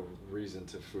is no reason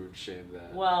to food shame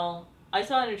that. Well, I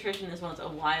saw a nutritionist once a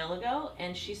while ago,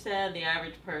 and she said the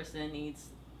average person eats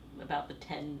about the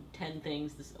 10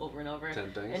 things this over and over.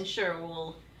 10 things. And sure,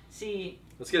 we'll see.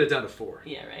 Let's get it down to 4.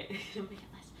 Yeah, right. Make it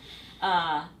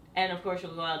less. And of course,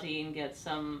 you'll go out to eat and get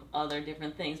some other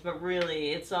different things. But really,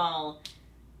 it's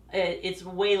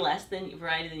way less than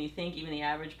variety than you think, even the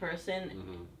average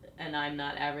person. And I'm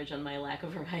not average on my lack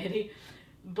of variety.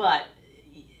 But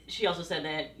she also said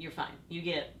that you're fine.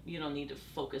 You don't need to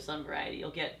focus on variety.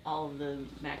 You'll get all of the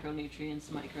macronutrients,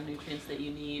 micronutrients that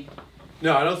you need.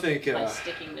 No, I don't think. By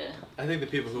sticking to. I think the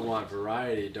people who want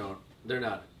variety they're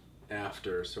not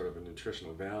after sort of a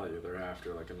nutritional value. They're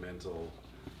after like a mental.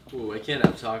 Ooh, I can't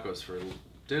have tacos for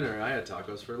dinner. I had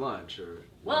tacos for lunch, or.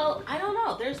 Well, I don't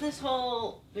know. There's this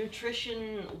whole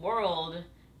nutrition world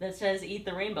that says eat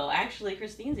the rainbow. Actually,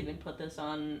 Christine's even put this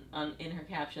on in her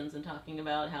captions and talking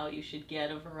about how you should get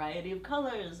a variety of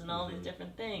colors and all these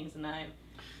different things. And I'm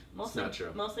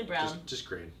mostly brown. Just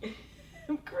green.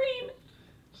 Green.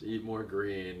 So eat more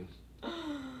green,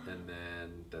 and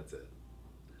then that's it.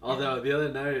 Although the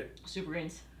other night. Super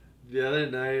greens. The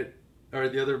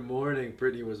other morning,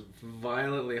 Brittany was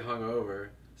violently hungover.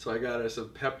 So I got her some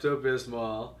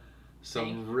Pepto-Bismol,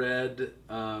 some red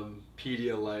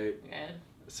Pedialyte,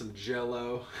 some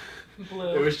Jell-O.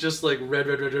 Blue. It was just like red,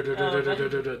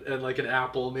 and like an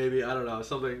apple maybe, I don't know,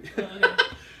 something. And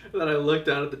then I looked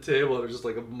down at the table and it was just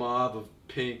like a mob of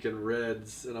pink and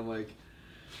reds, and I'm like,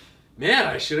 man,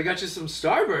 I should have got you some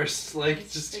Starbursts. Like,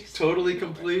 just totally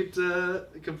complete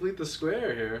the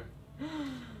square here.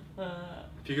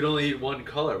 If you could only eat one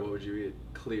color, what would you eat?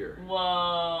 Clear.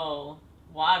 Whoa.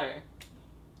 Water.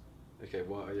 Okay,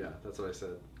 well, yeah, that's what I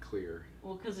said. Clear.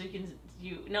 Well, because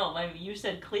you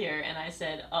said clear, and I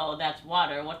said, oh, that's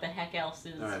water. What the heck else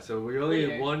is? All right, so we only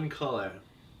need one color.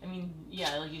 I mean,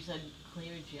 yeah, like you said,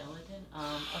 clear gelatin.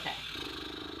 Okay.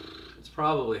 It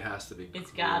probably has to be green.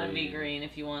 It's gotta be green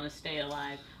if you want to stay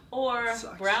alive. Or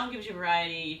brown gives you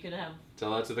variety. You could have.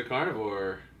 Tell that to the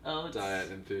carnivore oats,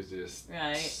 diet enthusiasts.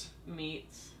 Right.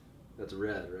 Meats. That's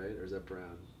red, right? Or is that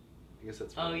brown? I guess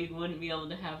that's red. Oh, you wouldn't be able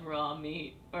to have raw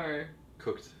meat or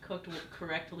cooked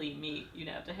correctly meat. You'd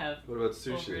have to have. What about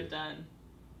sushi? Overdone.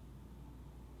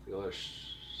 The color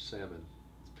salmon.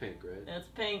 It's pink, right? That's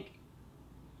pink.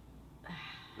 I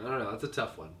don't know. That's a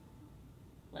tough one.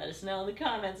 Let us know in the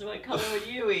comments what color would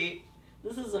you eat.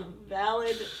 This is a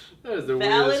valid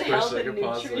health health and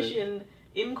nutrition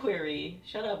inquiry.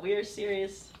 Shut up. We are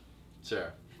serious.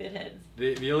 Sure. Fitheads.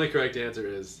 The only correct answer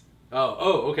is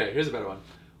okay. Here's a better one.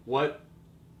 What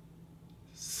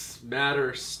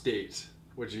matter state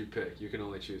would you pick? You can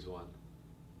only choose one.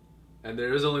 And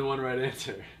there is only one right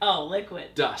answer. Oh,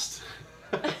 liquid. Dust.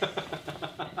 The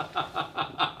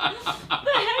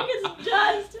heck is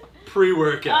dust?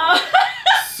 Pre-workout. Oh.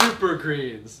 Super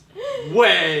greens.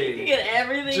 Way. You get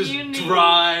everything Just you need.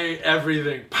 dry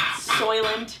everything.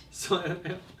 Soylent.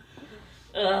 Soylent.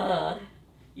 Ugh.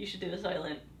 You should do a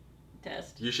Soylent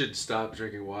test. You should stop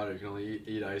drinking water. You can only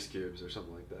eat ice cubes or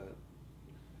something like that.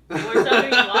 Or stop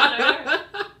drinking water.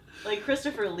 Like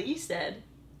Christopher Lee said.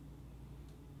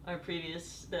 Our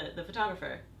previous, the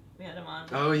photographer. We had him on.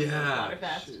 Oh yeah. Water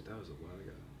fast. Shoot, that was a while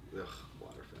ago. Ugh,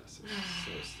 water fast is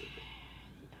so stupid.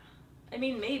 I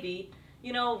mean, maybe.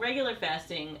 You know, regular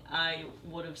fasting, I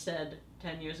would have said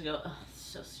 10 years ago, oh,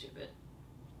 so stupid.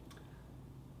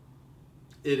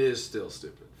 It is still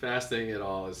stupid. Fasting at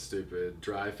all is stupid.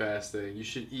 Dry fasting, you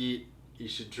should eat, you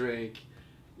should drink.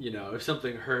 You know, if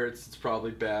something hurts, it's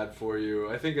probably bad for you.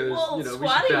 I think there's, Well, we should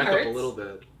squatting back hurts. up a little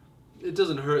bit. It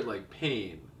doesn't hurt like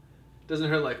pain. It doesn't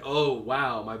hurt like, oh,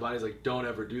 wow, my body's like, don't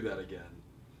ever do that again.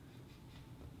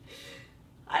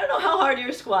 I don't know how hard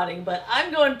you're squatting, but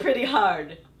I'm going pretty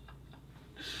hard.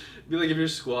 It'd be like if you're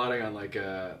squatting on like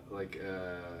a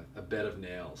bed of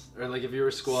nails. Or like if you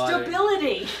were squatting...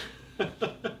 Stability!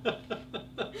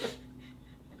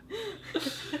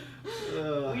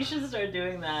 We should start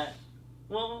doing that.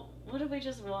 Well, what did we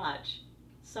just watch?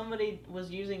 Somebody was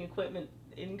using equipment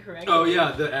incorrectly. Oh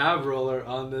yeah, the ab roller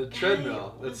on the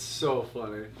treadmill. That's so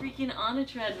funny. Freaking on a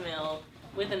treadmill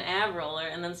with an ab roller,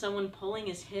 and then someone pulling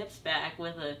his hips back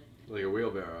with Like a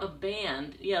wheelbarrow. a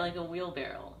band. Yeah, like a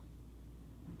wheelbarrow.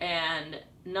 And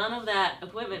none of that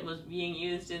equipment was being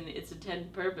used in its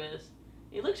intended purpose.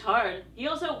 He looked hard. He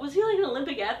also, was he like an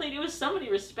Olympic athlete? He was somebody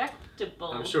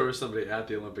respectable. I'm sure it was somebody at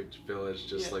the Olympic Village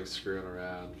just like screwing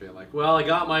around, being like, well, I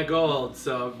got my gold,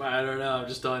 so I don't know, I'm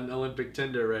just on Olympic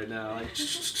Tinder right now. Like,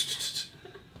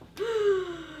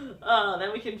 Oh,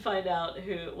 then we can find out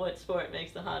what sport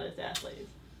makes the hottest athletes.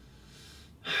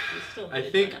 We still need I to do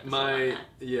an think episode on that.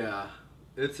 yeah,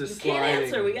 it's a You sliding. can't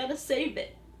answer, we gotta save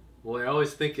it. Well, I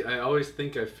always think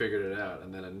I figured it out,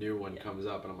 and then a new one comes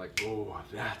up, and I'm like, oh,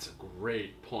 that's a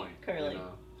great point. Curling. You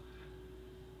know?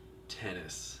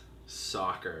 Tennis,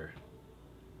 soccer,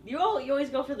 You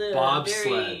always go for the Bobsled.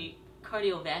 very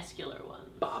cardiovascular ones.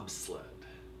 bobsled.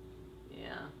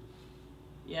 Yeah.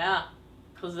 Yeah.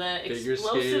 Because the Figure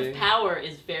explosive skating. power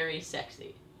is very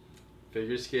sexy.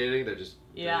 Figure skating, they're just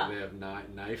Yeah. they have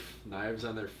knives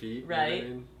on their feet. Right. You know what I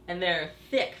mean? And they're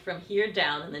thick from here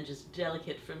down and then just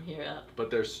delicate from here up.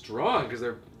 But they're strong because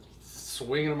they're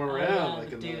swinging them around like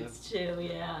the in dudes too,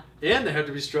 yeah. and they have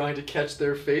to be strong to catch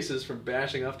their faces from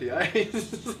bashing off the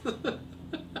ice.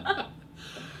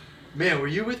 Man, were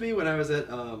you with me when I was at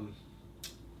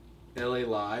LA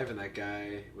Live and that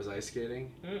guy was ice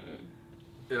skating?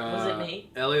 Was it me?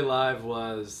 LA Live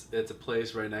it's a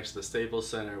place right next to the Staples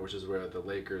Center, which is where the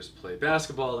Lakers play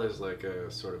basketball. There's like a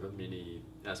sort of a mini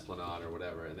esplanade or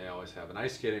whatever, and they always have an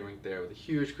ice skating rink there with a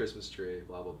huge Christmas tree,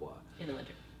 blah, blah, blah. In the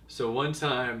winter. So one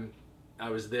time I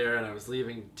was there and I was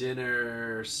leaving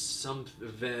dinner, some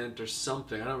event or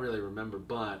something, I don't really remember,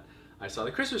 but I saw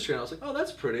the Christmas tree and I was like, oh,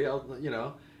 that's pretty,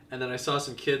 and then I saw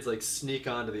some kids like sneak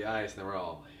onto the ice and they were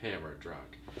all hammered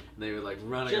drunk. And they were like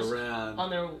running Just around. on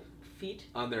their feet?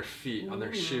 On their feet, on their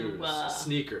Ooh, shoes,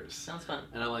 sneakers. Sounds fun.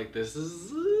 And I'm like, this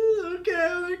is okay,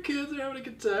 their kids are having a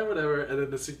good time, whatever. And then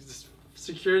the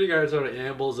security guard sort of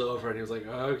ambles over and he was like,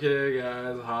 okay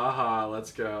guys, ha,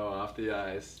 let's go off the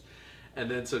ice. And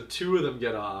then so two of them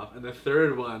get off and the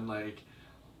third one like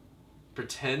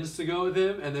pretends to go with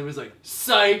him and then was like,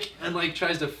 psych, and like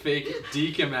tries to fake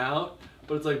deke him out.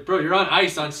 But it's like, bro, you're on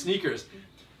ice on sneakers.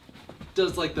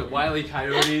 Does like the Wile E.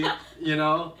 Coyote,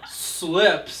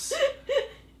 slips,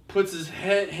 puts his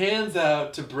hands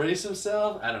out to brace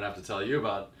himself. I don't have to tell you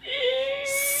about.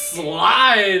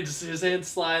 Slides, his hands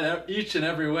slide each and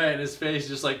every way, and his face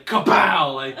just like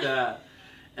kapow like that.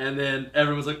 And then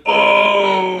everyone's like,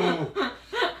 oh!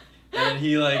 And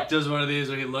he like does one of these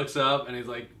where he looks up and he's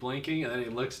like blinking, and then he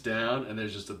looks down, and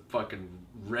there's just a fucking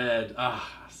red.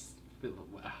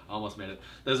 Almost made it.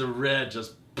 There's a red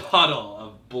just puddle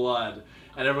of blood,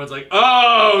 and everyone's like,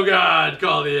 oh god,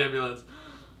 call the ambulance.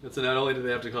 And so not only did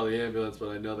they have to call the ambulance, but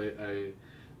I know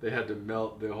they had to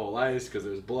melt the whole ice because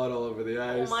there's blood all over the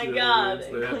ice. Oh my god.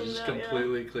 So they had to just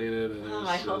completely clean it. And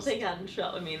I hope they got in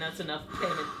trouble. I mean, that's enough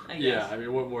payment, I guess. Yeah, I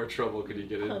mean, what more trouble could he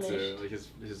get into? Punished. Like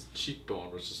his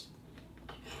cheekbone was just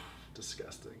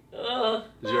disgusting. Ugh.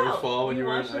 Did you ever fall when you were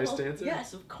watched ice the whole- dancing?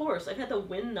 Yes, of course. I've had the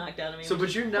wind knocked out of me. So, which but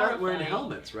is you're not wearing horrifying.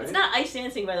 helmets, right? It's not ice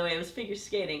dancing, by the way. It was figure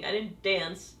skating. I didn't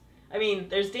dance. I mean,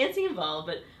 there's dancing involved,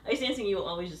 but ice dancing, you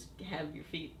always just have your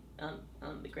feet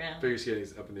on the ground. Figure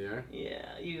skating's up in the air.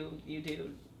 Yeah, you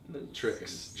do moves.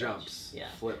 Tricks, jumps,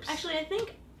 flips. Actually, I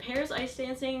think pairs ice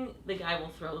dancing, the guy will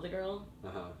throw the girl.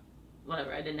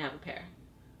 Whatever, I didn't have a pair.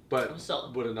 But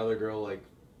would another girl like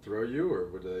throw you, or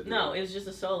would they? No, it was just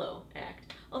a solo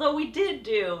act. Although we did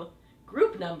do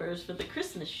group numbers for the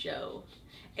Christmas show.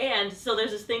 And so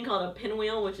there's this thing called a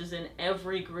pinwheel, which is in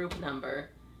every group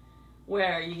number,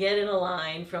 where you get in a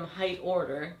line from height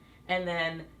order, and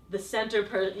then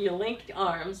the you link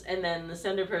arms, and then the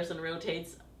center person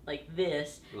rotates like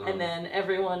this, and then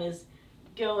everyone is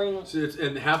going... So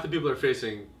and half the people are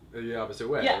facing the opposite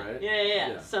way, right?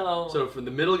 Yeah. So from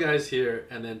the middle guy's here,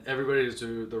 and then everybody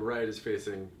to the right is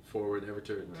facing forward, every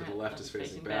to the left is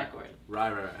facing backward.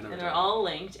 Right. I know. And they're all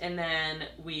linked, and then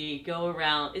we go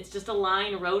around. It's just a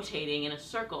line rotating in a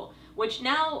circle, which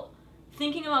now,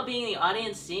 thinking about being the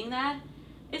audience seeing that,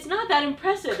 it's not that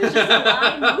impressive. It's just a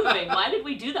line moving. Why did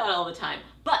we do that all the time?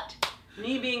 But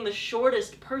me being the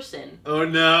shortest person. Oh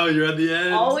no, you're at the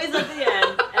end. Always at the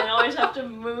end, and always have to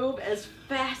move as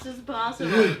fast as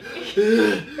possible.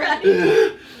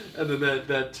 Right. And then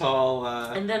that tall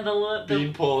and then the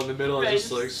bean pole in the middle is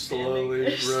just like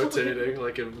slowly standing.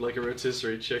 rotating like a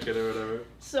rotisserie chicken or whatever.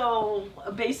 So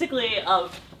basically, a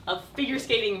figure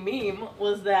skating meme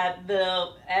was that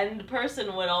the end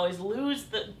person would always lose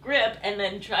the grip and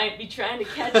then be trying to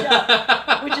catch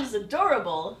up, which is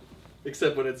adorable.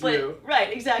 Except when it's you.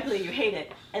 Right, exactly. You hate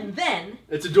it. And then...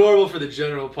 It's adorable for the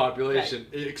general population,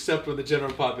 except when the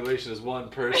general population is one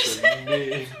person,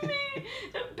 me.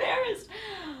 Embarrassed.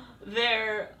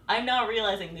 I'm now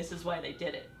realizing this is why they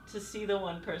did it. To see the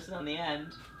one person on the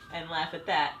end and laugh at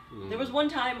that. There was one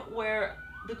time where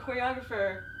the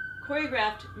choreographer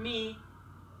choreographed me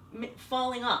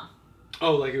falling off.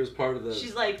 Oh, like it was part of the...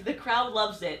 She's like, the crowd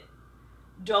loves it.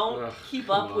 Don't keep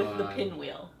up with the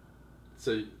pinwheel.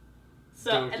 So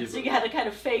you had to kind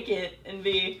of fake it and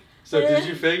be... So did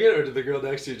you fake it, or did the girl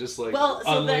next to you just like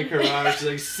unlink her arms? She's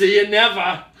like, see you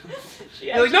never.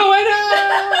 You're like, no, wait,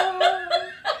 no!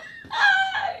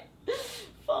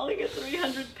 Falling a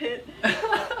 300 pit.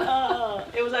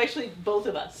 It was actually both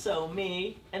of us. So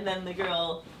me, and then the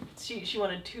girl, she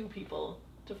wanted two people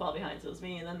to fall behind. So it was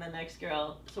me and then the next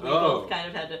girl. So we both kind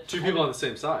of had to... Two people on the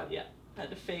same side. Yeah. Had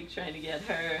to fake trying to get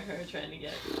her trying to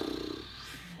get...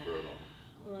 Brutal.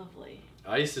 Lovely.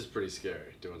 Ice is pretty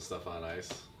scary, doing stuff on ice.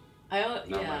 Not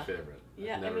my favorite.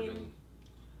 Yeah, I've never been...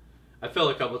 I fell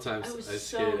a couple times I was ice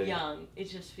so skating. young, it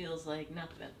just feels like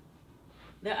nothing.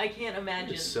 I can't imagine.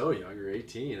 You're so young, you're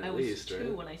 18 at least, right? I was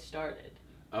 2 when I started.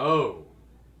 Oh,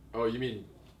 you mean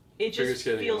it just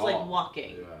feels like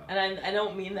walking. Yeah. And I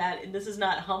don't mean that, and this is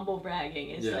not humble bragging.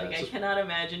 It's like I cannot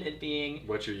imagine it being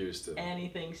what you're used to.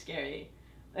 Anything scary.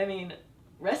 I mean,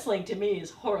 wrestling to me is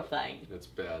horrifying. It's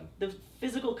bad. The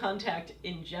physical contact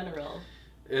in general.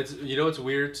 It's what's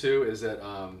weird too is that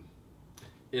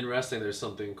in wrestling there's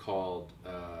something called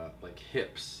like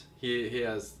hips. He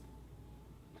has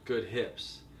good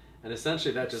hips, and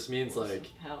essentially that just means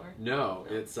like power. No,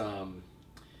 it's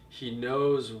he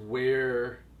knows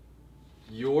where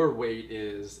your weight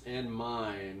is and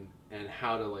mine, and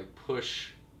how to like push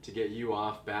to get you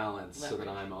off balance so that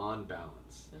I'm on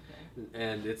balance. Okay.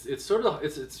 And it's sort of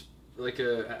it's like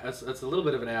it's a little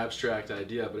bit of an abstract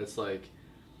idea, but it's like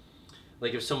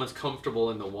if someone's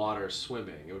comfortable in the water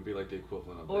swimming, it would be like the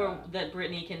equivalent of that. Or that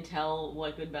Brittany can tell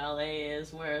what good ballet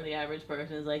is, where the average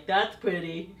person is like, that's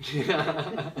pretty.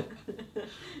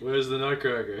 Where's the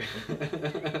nutcracker?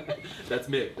 That's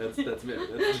me. That's me.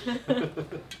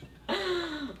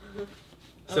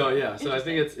 So I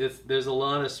think it's there's a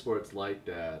lot of sports like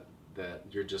that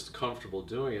you're just comfortable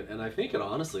doing it, and I think it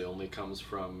honestly only comes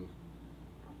from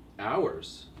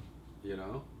hours, you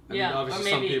know? I mean, obviously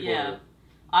some people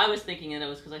I was thinking it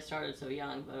was because I started so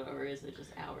young, or is it just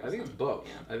hours? I think it's both.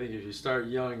 Yeah. I think if you start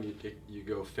young, you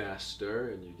go faster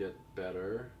and you get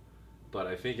better. But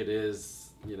I think it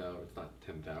is, it's not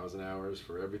 10,000 hours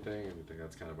for everything. I think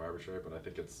that's kind of arbitrary, but I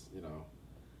think it's,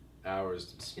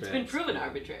 hours spent. It's been proven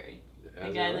arbitrary.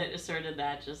 The guy that asserted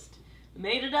that just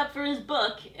made it up for his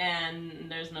book, and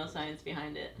there's no science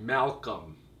behind it.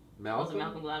 Malcolm. Was it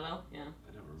Malcolm Gladwell? Yeah.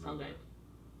 I don't remember. Sounds right.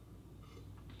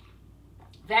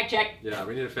 Fact check. Yeah,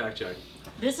 we need a fact check.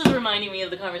 This is reminding me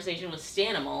of the conversation with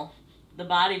Stanimal, the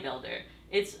bodybuilder.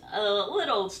 It's a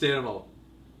little... Stanimal.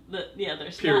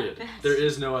 There's period. Not there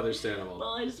is no other Stanimal.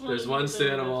 Well, I just there's one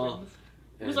Stanimal.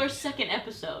 It was our second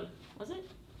episode. Was it?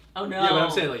 Oh, no. Yeah, but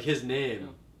I'm saying, like, his name.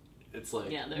 It's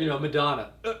like,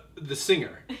 Madonna. The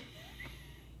singer.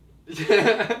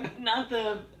 Not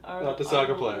the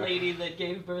soccer player. Lady that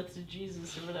gave birth to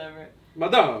Jesus or whatever.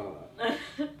 Madonna.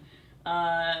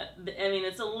 I mean,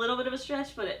 it's a little bit of a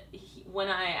stretch, but when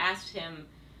I asked him,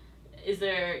 is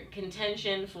there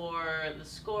contention for the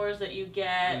scores that you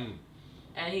get?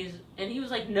 And he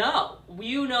was like, no,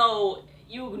 you know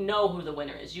who the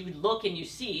winner is. You look and you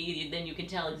see, then you can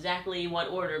tell exactly what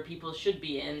order people should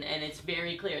be in, and it's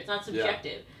very clear. It's not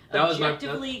subjective. Yeah.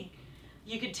 Objectively,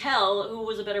 you could tell who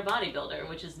was a better bodybuilder,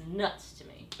 which is nuts to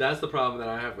me. That's the problem that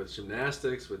I have with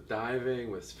gymnastics, with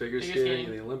diving, with figure skating,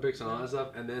 and the Olympics and all that stuff.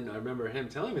 And then I remember him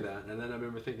telling me that, and then I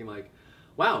remember thinking like,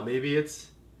 wow, maybe it's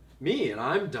me and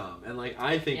I'm dumb, and like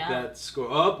I think that score.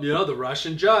 Oh, the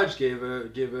Russian judge gave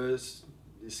a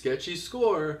sketchy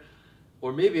score,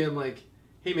 or maybe I'm like,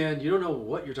 hey man, you don't know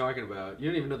what you're talking about. You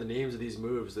don't even know the names of these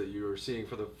moves that you were seeing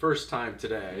for the first time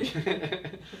today.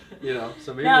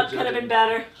 So maybe that could have been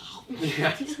better.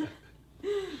 Yeah.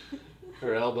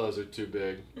 Her elbows are too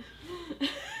big.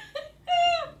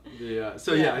 Yeah.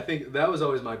 So yeah, I think that was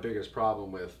always my biggest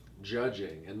problem with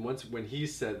judging. And when he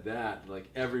said that, like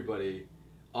everybody,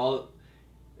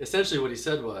 essentially what he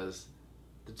said was,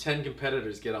 the 10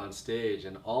 competitors get on stage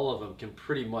and all of them can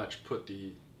pretty much put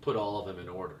all of them in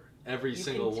order. Every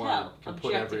single one can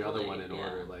put every other one in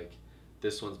order. Like,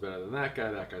 this one's better than that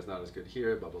guy's not as good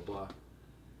here, blah blah blah.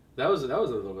 That was a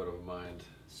little bit of a mind.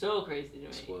 So crazy to me.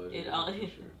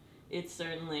 Explosion. It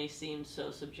certainly seems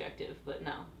so subjective, but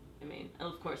no. I mean,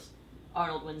 of course,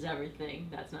 Arnold wins everything.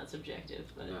 That's not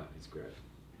subjective, but no, he's great.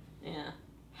 Yeah.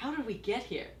 How did we get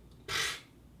here?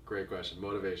 Great question.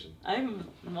 Motivation. I'm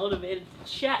motivated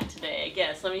to chat today, I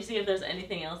guess. Let me see if there's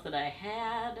anything else that I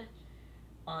had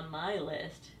on my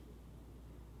list.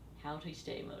 How to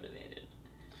stay motivated.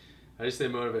 How do you stay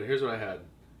motivated? Here's what I had.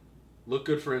 Look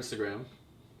good for Instagram.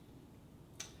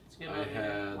 It's good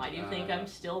motivated. Why do you think I'm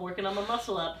still working on my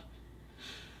muscle up?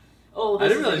 Oh, I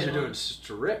didn't realize you were doing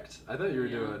strict. I thought you were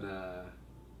doing... I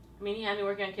mean, he had me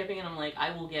working on kipping, and I'm like, I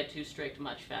will get too strict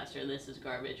much faster. This is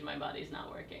garbage. My body's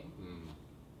not working.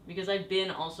 Because I've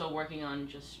been also working on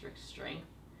just strict strength.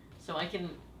 So I can,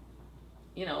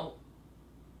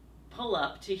 pull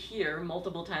up to here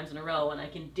multiple times in a row, and I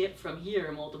can dip from here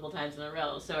multiple times in a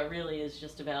row. So it really is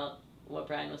just about what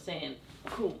Brian was saying.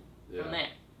 From there.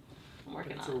 I'm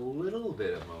working on it. It's a little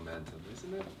bit of momentum,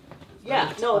 isn't it?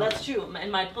 That's true. And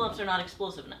my pull-ups are not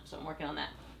explosive enough, so I'm working on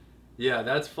that. Yeah,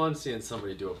 that's fun seeing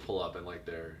somebody do a pull-up and like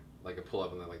a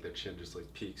pull-up and then like their chin just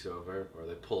like peeks over, or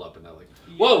they pull up and they're like,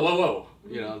 whoa.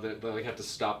 They like have to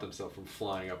stop themselves from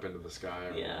flying up into the sky.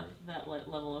 Or whatever. That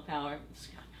level of power.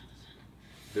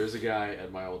 There's a guy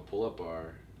at my old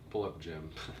pull-up gym,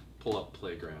 pull-up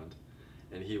playground,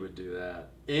 and he would do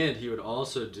that. And he would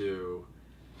also do,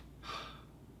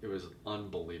 it was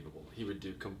unbelievable. He would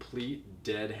do complete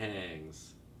dead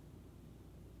hangs,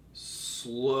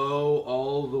 slow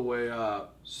all the way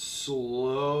up,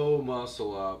 slow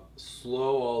muscle up,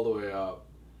 slow all the way up.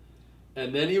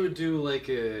 And then he would do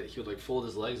he would fold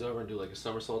his legs over and do like a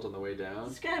somersault on the way down.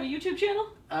 Does this guy have a YouTube channel?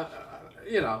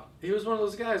 He was one of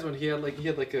those guys when he had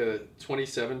a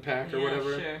 27 pack or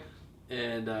whatever. Sure.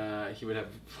 And he would have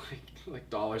like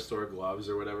dollar store gloves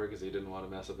or whatever because he didn't want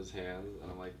to mess up his hands. And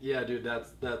I'm like, yeah, dude,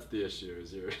 that's the issue.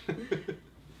 Is you're.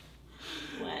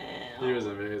 Wow. He was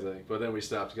amazing. But then we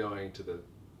stopped going to the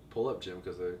pull-up gym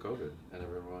because of COVID and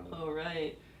everyone. Oh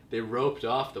right. They roped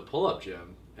off the pull-up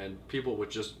gym and people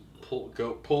would just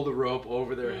pull the rope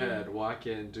over their head, walk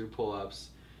in, do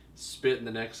pull-ups, spit in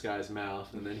the next guy's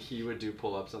mouth, and then he would do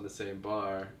pull-ups on the same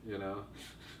bar,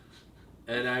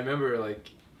 And I remember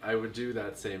I would do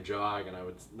that same jog and I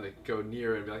would go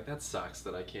near and be like, that sucks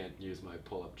that I can't use my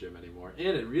pull-up gym anymore.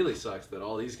 And it really sucks that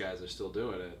all these guys are still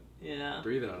doing it. Yeah.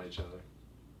 Breathing on each other.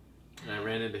 And I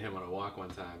ran into him on a walk one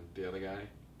time, the other guy,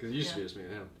 because it used to be just me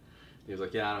and him. He was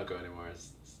like, yeah, I don't go anymore. It's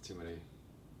too many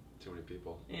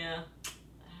people. Yeah.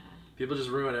 People just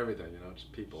ruin everything,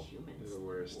 just people. Humans. They're the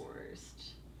worst.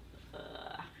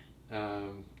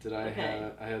 I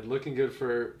had looking good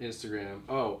for Instagram.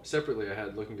 Oh, separately I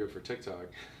had looking good for TikTok.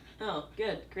 Oh,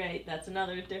 good. Great. That's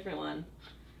another different one.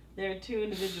 There are two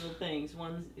individual things.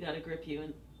 One's got to grip you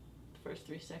in the first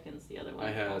 3 seconds. The other one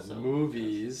I had also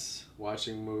movies.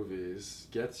 Watching movies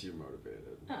gets you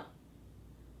motivated. Oh.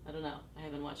 I don't know. I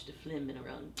haven't watched a film in a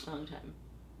long time.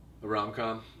 A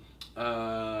rom-com.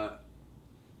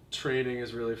 Training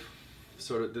is really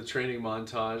the training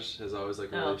montage is always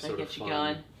really sort of fun. You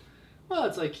going. Well,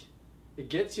 it's it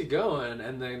gets you going,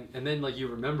 and then you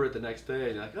remember it the next day,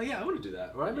 and you're like, oh yeah, I want to do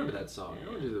that, or I remember that song. I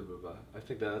want to do the blah blah. I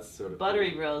think that's sort of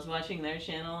Buttery Bros. Watching their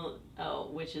channel,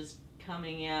 which is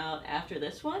coming out after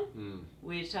this one. Mm.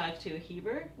 We talked to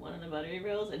Heber, one of the Buttery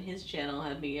Bros, and his channel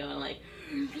had me going like,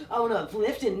 I want to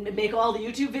lift and make all the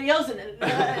YouTube videos and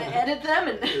edit them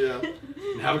and Yeah.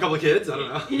 And have a couple of kids. I don't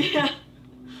know. Yeah.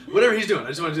 Whatever he's doing, I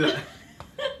just want to do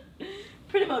that.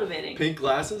 Pretty motivating. Pink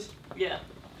glasses. Yeah.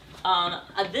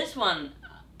 This one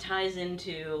ties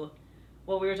into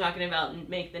what we were talking about and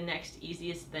make the next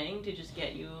easiest thing to just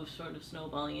get you sort of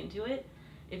snowballing into it.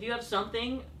 If you have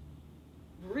something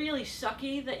really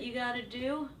sucky that you gotta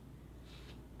do,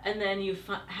 and then you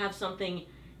have something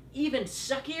even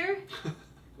suckier,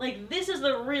 like this is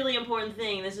the really important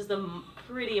thing, this is the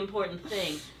pretty important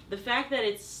thing. The fact that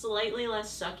it's slightly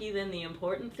less sucky than the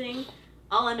important thing,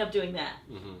 I'll end up doing that.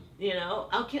 Mm-hmm. You know,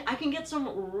 I can get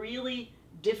some really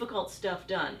difficult stuff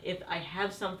done if I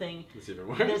have something That's even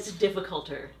worse. that's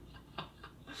difficulter.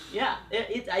 Yeah,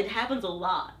 it happens a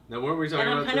lot. Now, weren't we talking And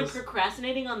I'm about kind this? of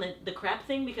procrastinating on the crap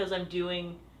thing because I'm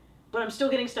still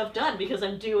getting stuff done because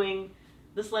I'm doing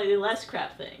the slightly less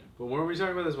crap thing. But weren't we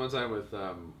talking about this one time with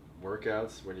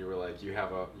workouts when you were like, you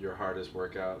have your hardest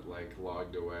workout like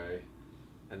logged away,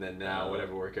 and then now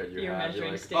whatever workout You're have, you're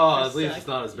measuring like, stick oh, for at least suck. it's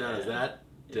not as bad as Yeah. that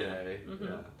day. Mhm.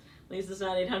 Yeah, At least it's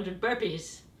not 800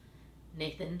 burpees,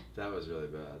 Nathan. that was really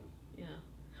bad. Yeah.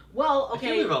 Well, I can't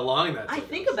okay. believe how long that took I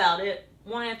think us. about it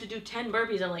when I have to do 10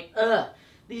 burpees. I'm like, ugh,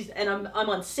 these, and I'm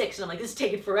on 6, and I'm like, this is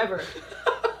taking forever.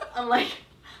 I'm like,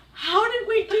 how did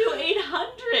we do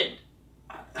 800?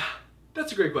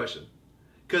 That's a great question.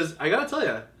 Because I gotta tell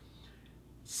you,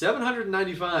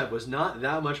 795 was not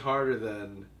that much harder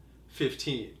than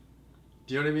 15.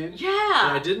 Do you know what I mean? Yeah.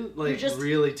 And I didn't like just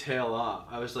really tail off.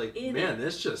 I was like, in man,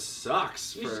 this just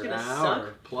sucks You're for just an gonna hour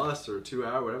suck. plus or 2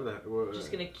 hours, whatever that. You're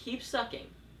just gonna keep sucking.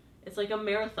 It's like a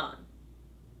marathon.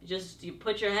 You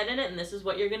put your head in it, and this is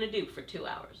what you're gonna do for 2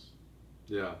 hours.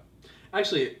 Yeah,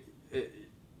 actually,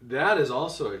 that is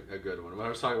also a good one. When I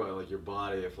was talking about like your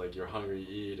body, if like you're hungry,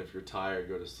 eat. If you're tired,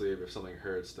 go to sleep. If something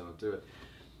hurts, don't do it.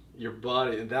 Your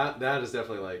body, and that is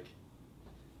definitely like,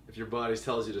 if your body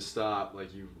tells you to stop,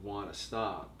 like you want to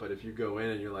stop. But if you go in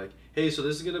and you're like, hey, so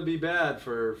this is gonna be bad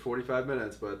for 45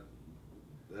 minutes, but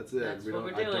that's it. That's what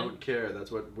we're I doing. don't care.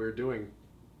 That's what we're doing,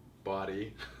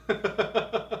 body.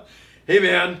 Hey,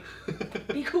 man.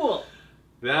 Be cool.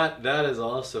 That is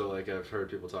also like, I've heard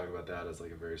people talk about that as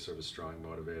like a very sort of strong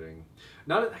motivating,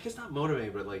 I guess not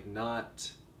motivating, but like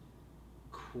not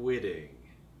quitting.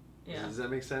 Yeah. Does that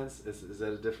make sense? Is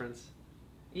that a difference?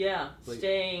 Yeah. Like,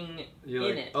 Staying You're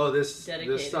in like, it. oh, this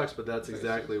Dedicated sucks, but that's versus-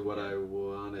 exactly what I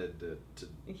wanted it to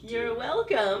You're do.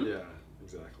 welcome. Yeah,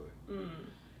 exactly. Mm.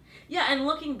 Yeah, and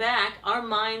looking back, our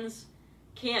minds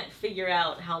can't figure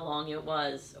out how long it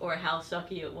was or how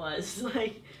sucky it was.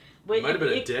 Like, but It might have been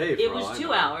a day for It all was I 2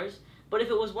 know. hours, but if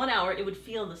it was 1 hour, it would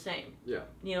feel the same. Yeah.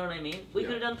 You know what I mean? We Yeah.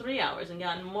 could have done 3 hours and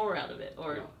gotten more out of it,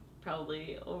 or Yeah.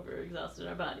 probably over-exhausted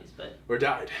our bodies. But Or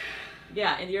died.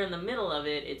 yeah, and you're in the middle of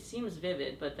it. It seems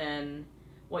vivid, but then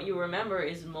what you remember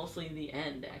is mostly the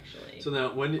end, actually. So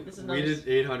now, when This is we nice. did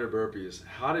 800 burpees,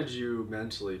 how did you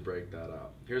mentally break that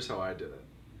up? Here's how I did it.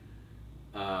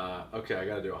 Okay, I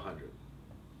got to do 100,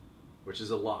 which is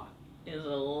a lot. Is a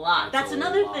lot. That's That's a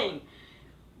another lot. thing.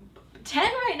 10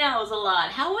 right now is a lot.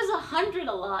 How was 100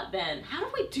 a lot, Ben? How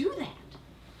did we do that?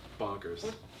 Bonkers.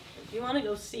 If you want to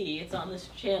go see, it's on this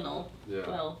channel. Yeah.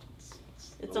 Well,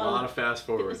 it's a on lot of fast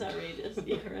forward. Fitness Outrageous.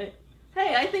 Yeah, right.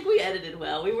 Hey, I think we edited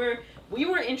well. We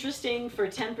were interesting for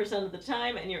 10% of the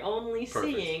time, and you're only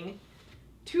Perfect. seeing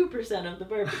 2% of the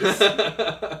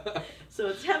burpees. So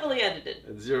it's heavily edited.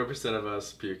 And 0% of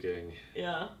us puking.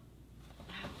 Yeah.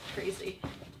 Crazy.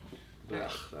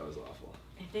 Ugh, that was awful.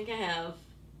 I think I have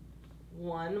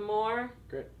one more.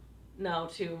 Great. No,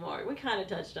 2 more. We kind of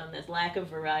touched on this. Lack of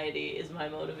variety is my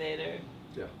motivator.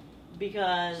 Yeah.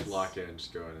 Because Just lock in,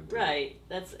 just go in and do it. right,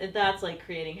 that's like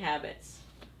creating habits.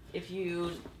 If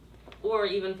you, or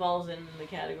even falls in the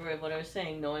category of what I was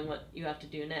saying, knowing what you have to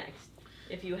do next.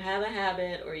 If you have a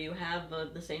habit or you have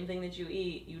the same thing that you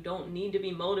eat, you don't need to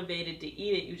be motivated to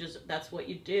eat it. That's what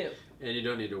you do. And you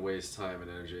don't need to waste time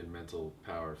and energy and mental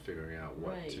power figuring out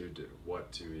what Right. to do,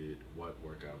 what to eat, what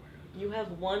workout am I going to do. You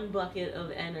have one bucket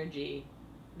of energy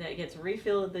that gets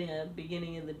refilled at the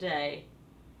beginning of the day,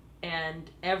 and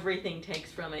everything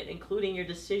takes from it, including your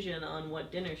decision on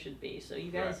what dinner should be. So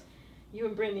you guys, Right. you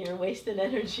and Brittany are wasting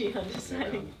energy on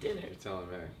deciding dinner. You're telling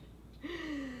me.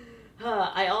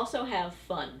 I also have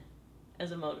fun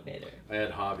as a motivator. I had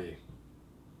hobby.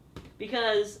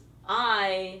 Because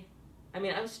I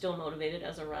was still motivated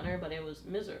as a runner, but it was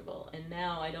miserable. And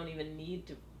now I don't even need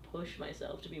to push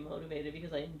myself to be motivated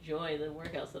because I enjoy the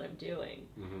workouts that I'm doing.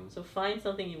 Mm-hmm. So find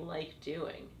something you like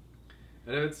doing.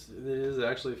 And if it is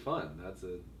actually fun,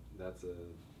 that's a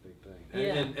big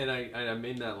thing. And I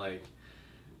mean that like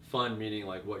fun meaning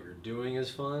like what you're doing is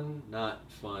fun, not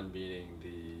fun meaning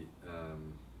the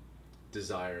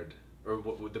desired or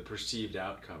what the perceived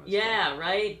outcome is. Yeah,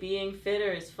 right. Being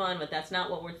fitter is fun, but that's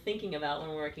not what we're thinking about when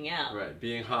we're working out. Right.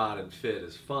 Being hot and fit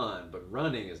is fun, but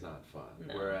running is not fun.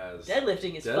 No. Whereas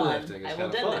deadlifting is fun. I will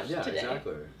deadlift yeah, today.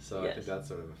 Exactly. So I think that's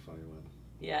sort of a funny one.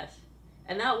 Yes,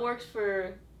 and that works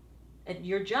for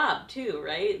your job too,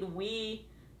 right? We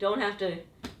don't have to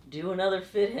do another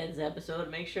Fitheads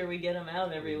episode. Make sure we get them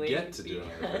out every week. Get to do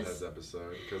another Fitheads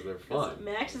episode because they're fun.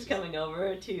 Max is coming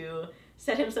over to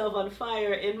set himself on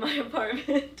fire in my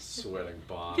apartment. Sweating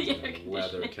bombs on a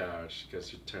leather couch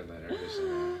because you turned that air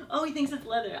conditioner on. Oh, he thinks it's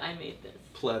leather. I made this.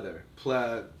 Pleather.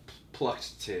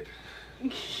 Plucked tape.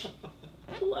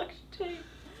 Plucked tape.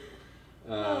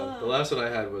 The last one I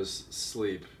had was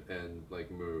sleep and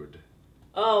like mood.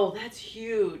 Oh, that's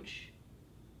huge.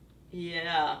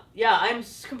 Yeah. Yeah, I'm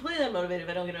completely unmotivated if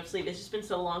I don't get enough sleep. It's just been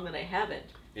so long that I haven't.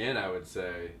 And I would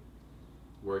say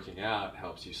working out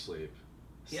helps you sleep.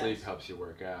 Sleep helps you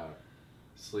work out.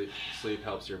 Sleep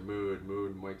helps your mood.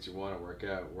 Mood makes you want to work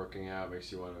out. Working out makes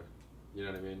you want to, you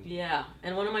know what I mean? Yeah.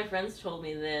 And one of my friends told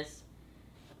me this,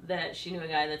 that she knew a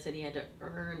guy that said he had to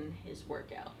earn his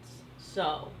workouts.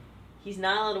 So he's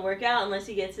not allowed to work out unless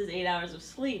he gets his 8 hours of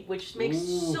sleep, which makes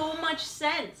so much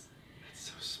sense.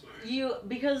 That's so smart.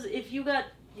 Because if you got,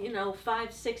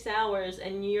 5-6 hours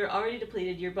and you're already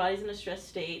depleted, your body's in a stress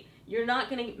state, you're not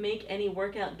going to make any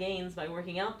workout gains by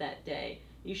working out that day.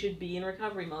 You should be in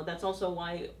recovery mode. That's also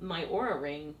why my Oura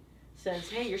Ring says,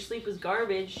 hey, your sleep was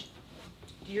garbage.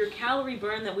 Your calorie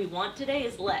burn that we want today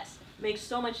is less. Makes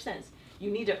so much sense.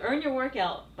 You need to earn your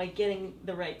workout by getting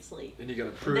the right sleep. And you got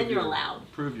to prove then you're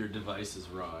allowed. Prove your device is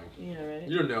wrong. Yeah, right.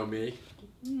 You don't know me.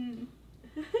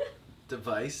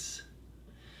 Device.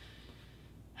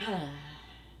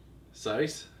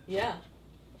 Size? Yeah.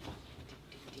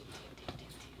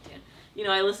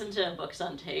 I listen to books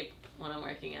on tape when I'm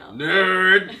working out.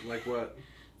 Nerd! Like what?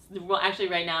 Well, actually,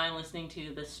 right now I'm listening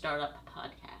to the Startup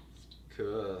Podcast.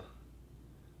 Cool.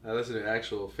 I listen to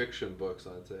actual fiction books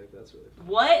on tape. That's really fun.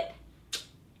 What?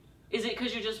 Is it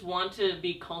because you just want to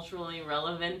be culturally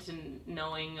relevant and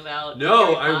knowing about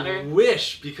No, Harry Potter? I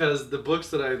wish, because the books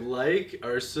that I like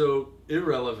are so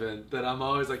irrelevant that I'm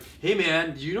always like, hey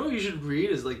man, do you know what you should read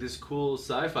is like this cool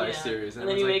sci-fi series? And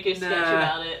then you make a sketch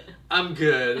about it. I'm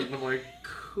good. And I'm like,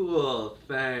 cool,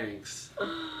 thanks.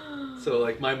 So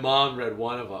like my mom read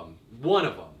one of them.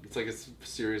 It's like a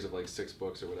series of like 6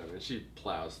 books or whatever. And she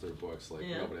plows through books like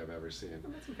nobody I've ever seen. Oh,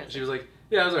 that's impressive. She was like,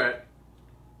 yeah, it was alright.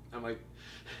 I'm like...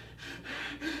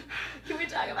 Can we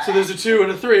talk about So there's a 2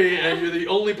 and a 3, and you're the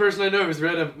only person I know who's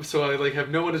read them, so I like have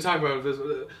no one to talk about this.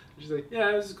 She's like,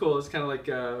 yeah, this is cool. It's kind of like,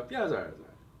 yeah, it was alright.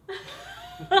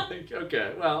 Like,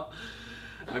 okay, well,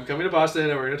 I'm coming to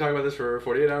Boston, and we're going to talk about this for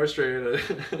 48 hours straight.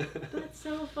 That's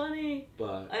so funny.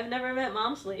 But I've never met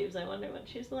Mom Sleeves. I wonder what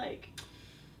she's like.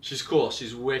 She's cool.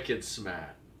 She's wicked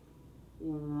smart.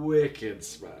 Wicked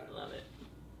smart. Love it.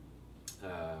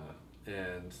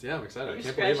 And yeah, I'm excited. You're I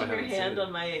can't believe I scratching haven't your hand seen it.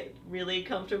 on my really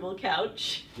comfortable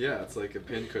couch. Yeah, it's like a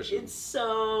pin cushion. It's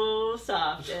so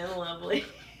soft and lovely.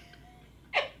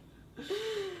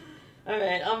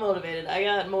 Alright, I'm motivated. I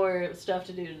got more stuff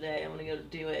to do today. I'm gonna go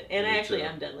do it. And I actually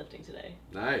am deadlifting today.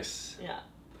 Nice. Yeah,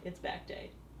 it's back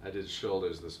day. I did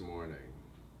shoulders this morning.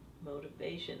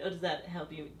 Motivation. Oh, does that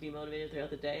help you be motivated throughout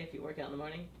the day if you work out in the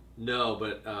morning? No,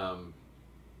 but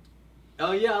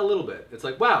oh yeah, a little bit. It's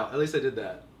like, wow, at least I did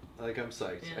that. Like, I'm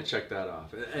psyched. Yeah. I checked that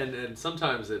off. And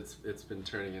sometimes it's been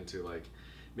turning into like,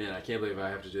 man, I can't believe I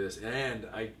have to do this. And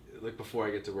I like before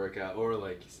I get to work out, or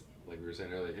like we were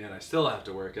saying earlier, and I still have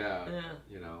to work out.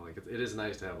 Yeah. Like it is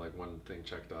nice to have like one thing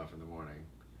checked off in the morning.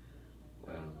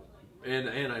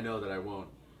 And I know that I won't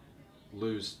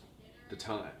lose the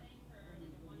time.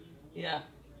 Yeah,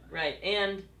 right.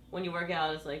 And when you work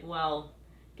out, it's like, well,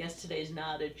 guess today's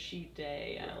not a cheat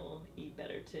day. I will eat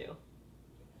better too.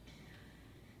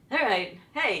 All right.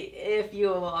 Hey, if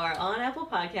you are on Apple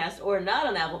Podcasts or not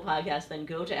on Apple Podcasts, then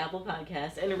go to Apple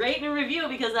Podcasts and rate and review,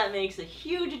 because that makes a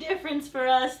huge difference for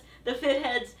us, the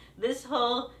Fitheads, this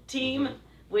whole team,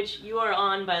 which you are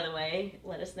on, by the way.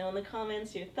 Let us know in the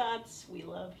comments your thoughts. We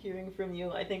love hearing from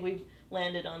you. I think we've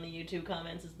landed on the YouTube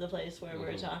comments as the place where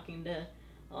we're talking to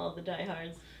all the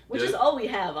diehards, which is all we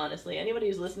have, honestly. Anybody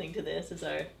who's listening to this is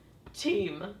our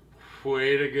team.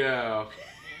 Way to go.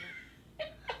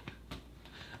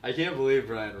 I can't believe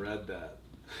Brian read that,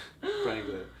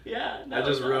 frankly. Yeah. I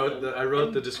just wrote I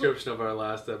wrote the description of our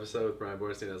last episode with Brian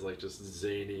Borstein as like just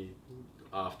zany,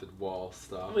 off the wall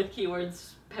stuff. With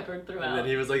keywords peppered throughout. And then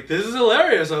he was like, "This is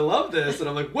hilarious. I love this." And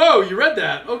I'm like, "Whoa, you read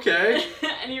that? Okay."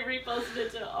 And he reposted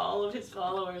it to all of his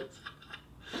followers.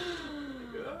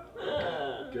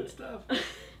 Good stuff.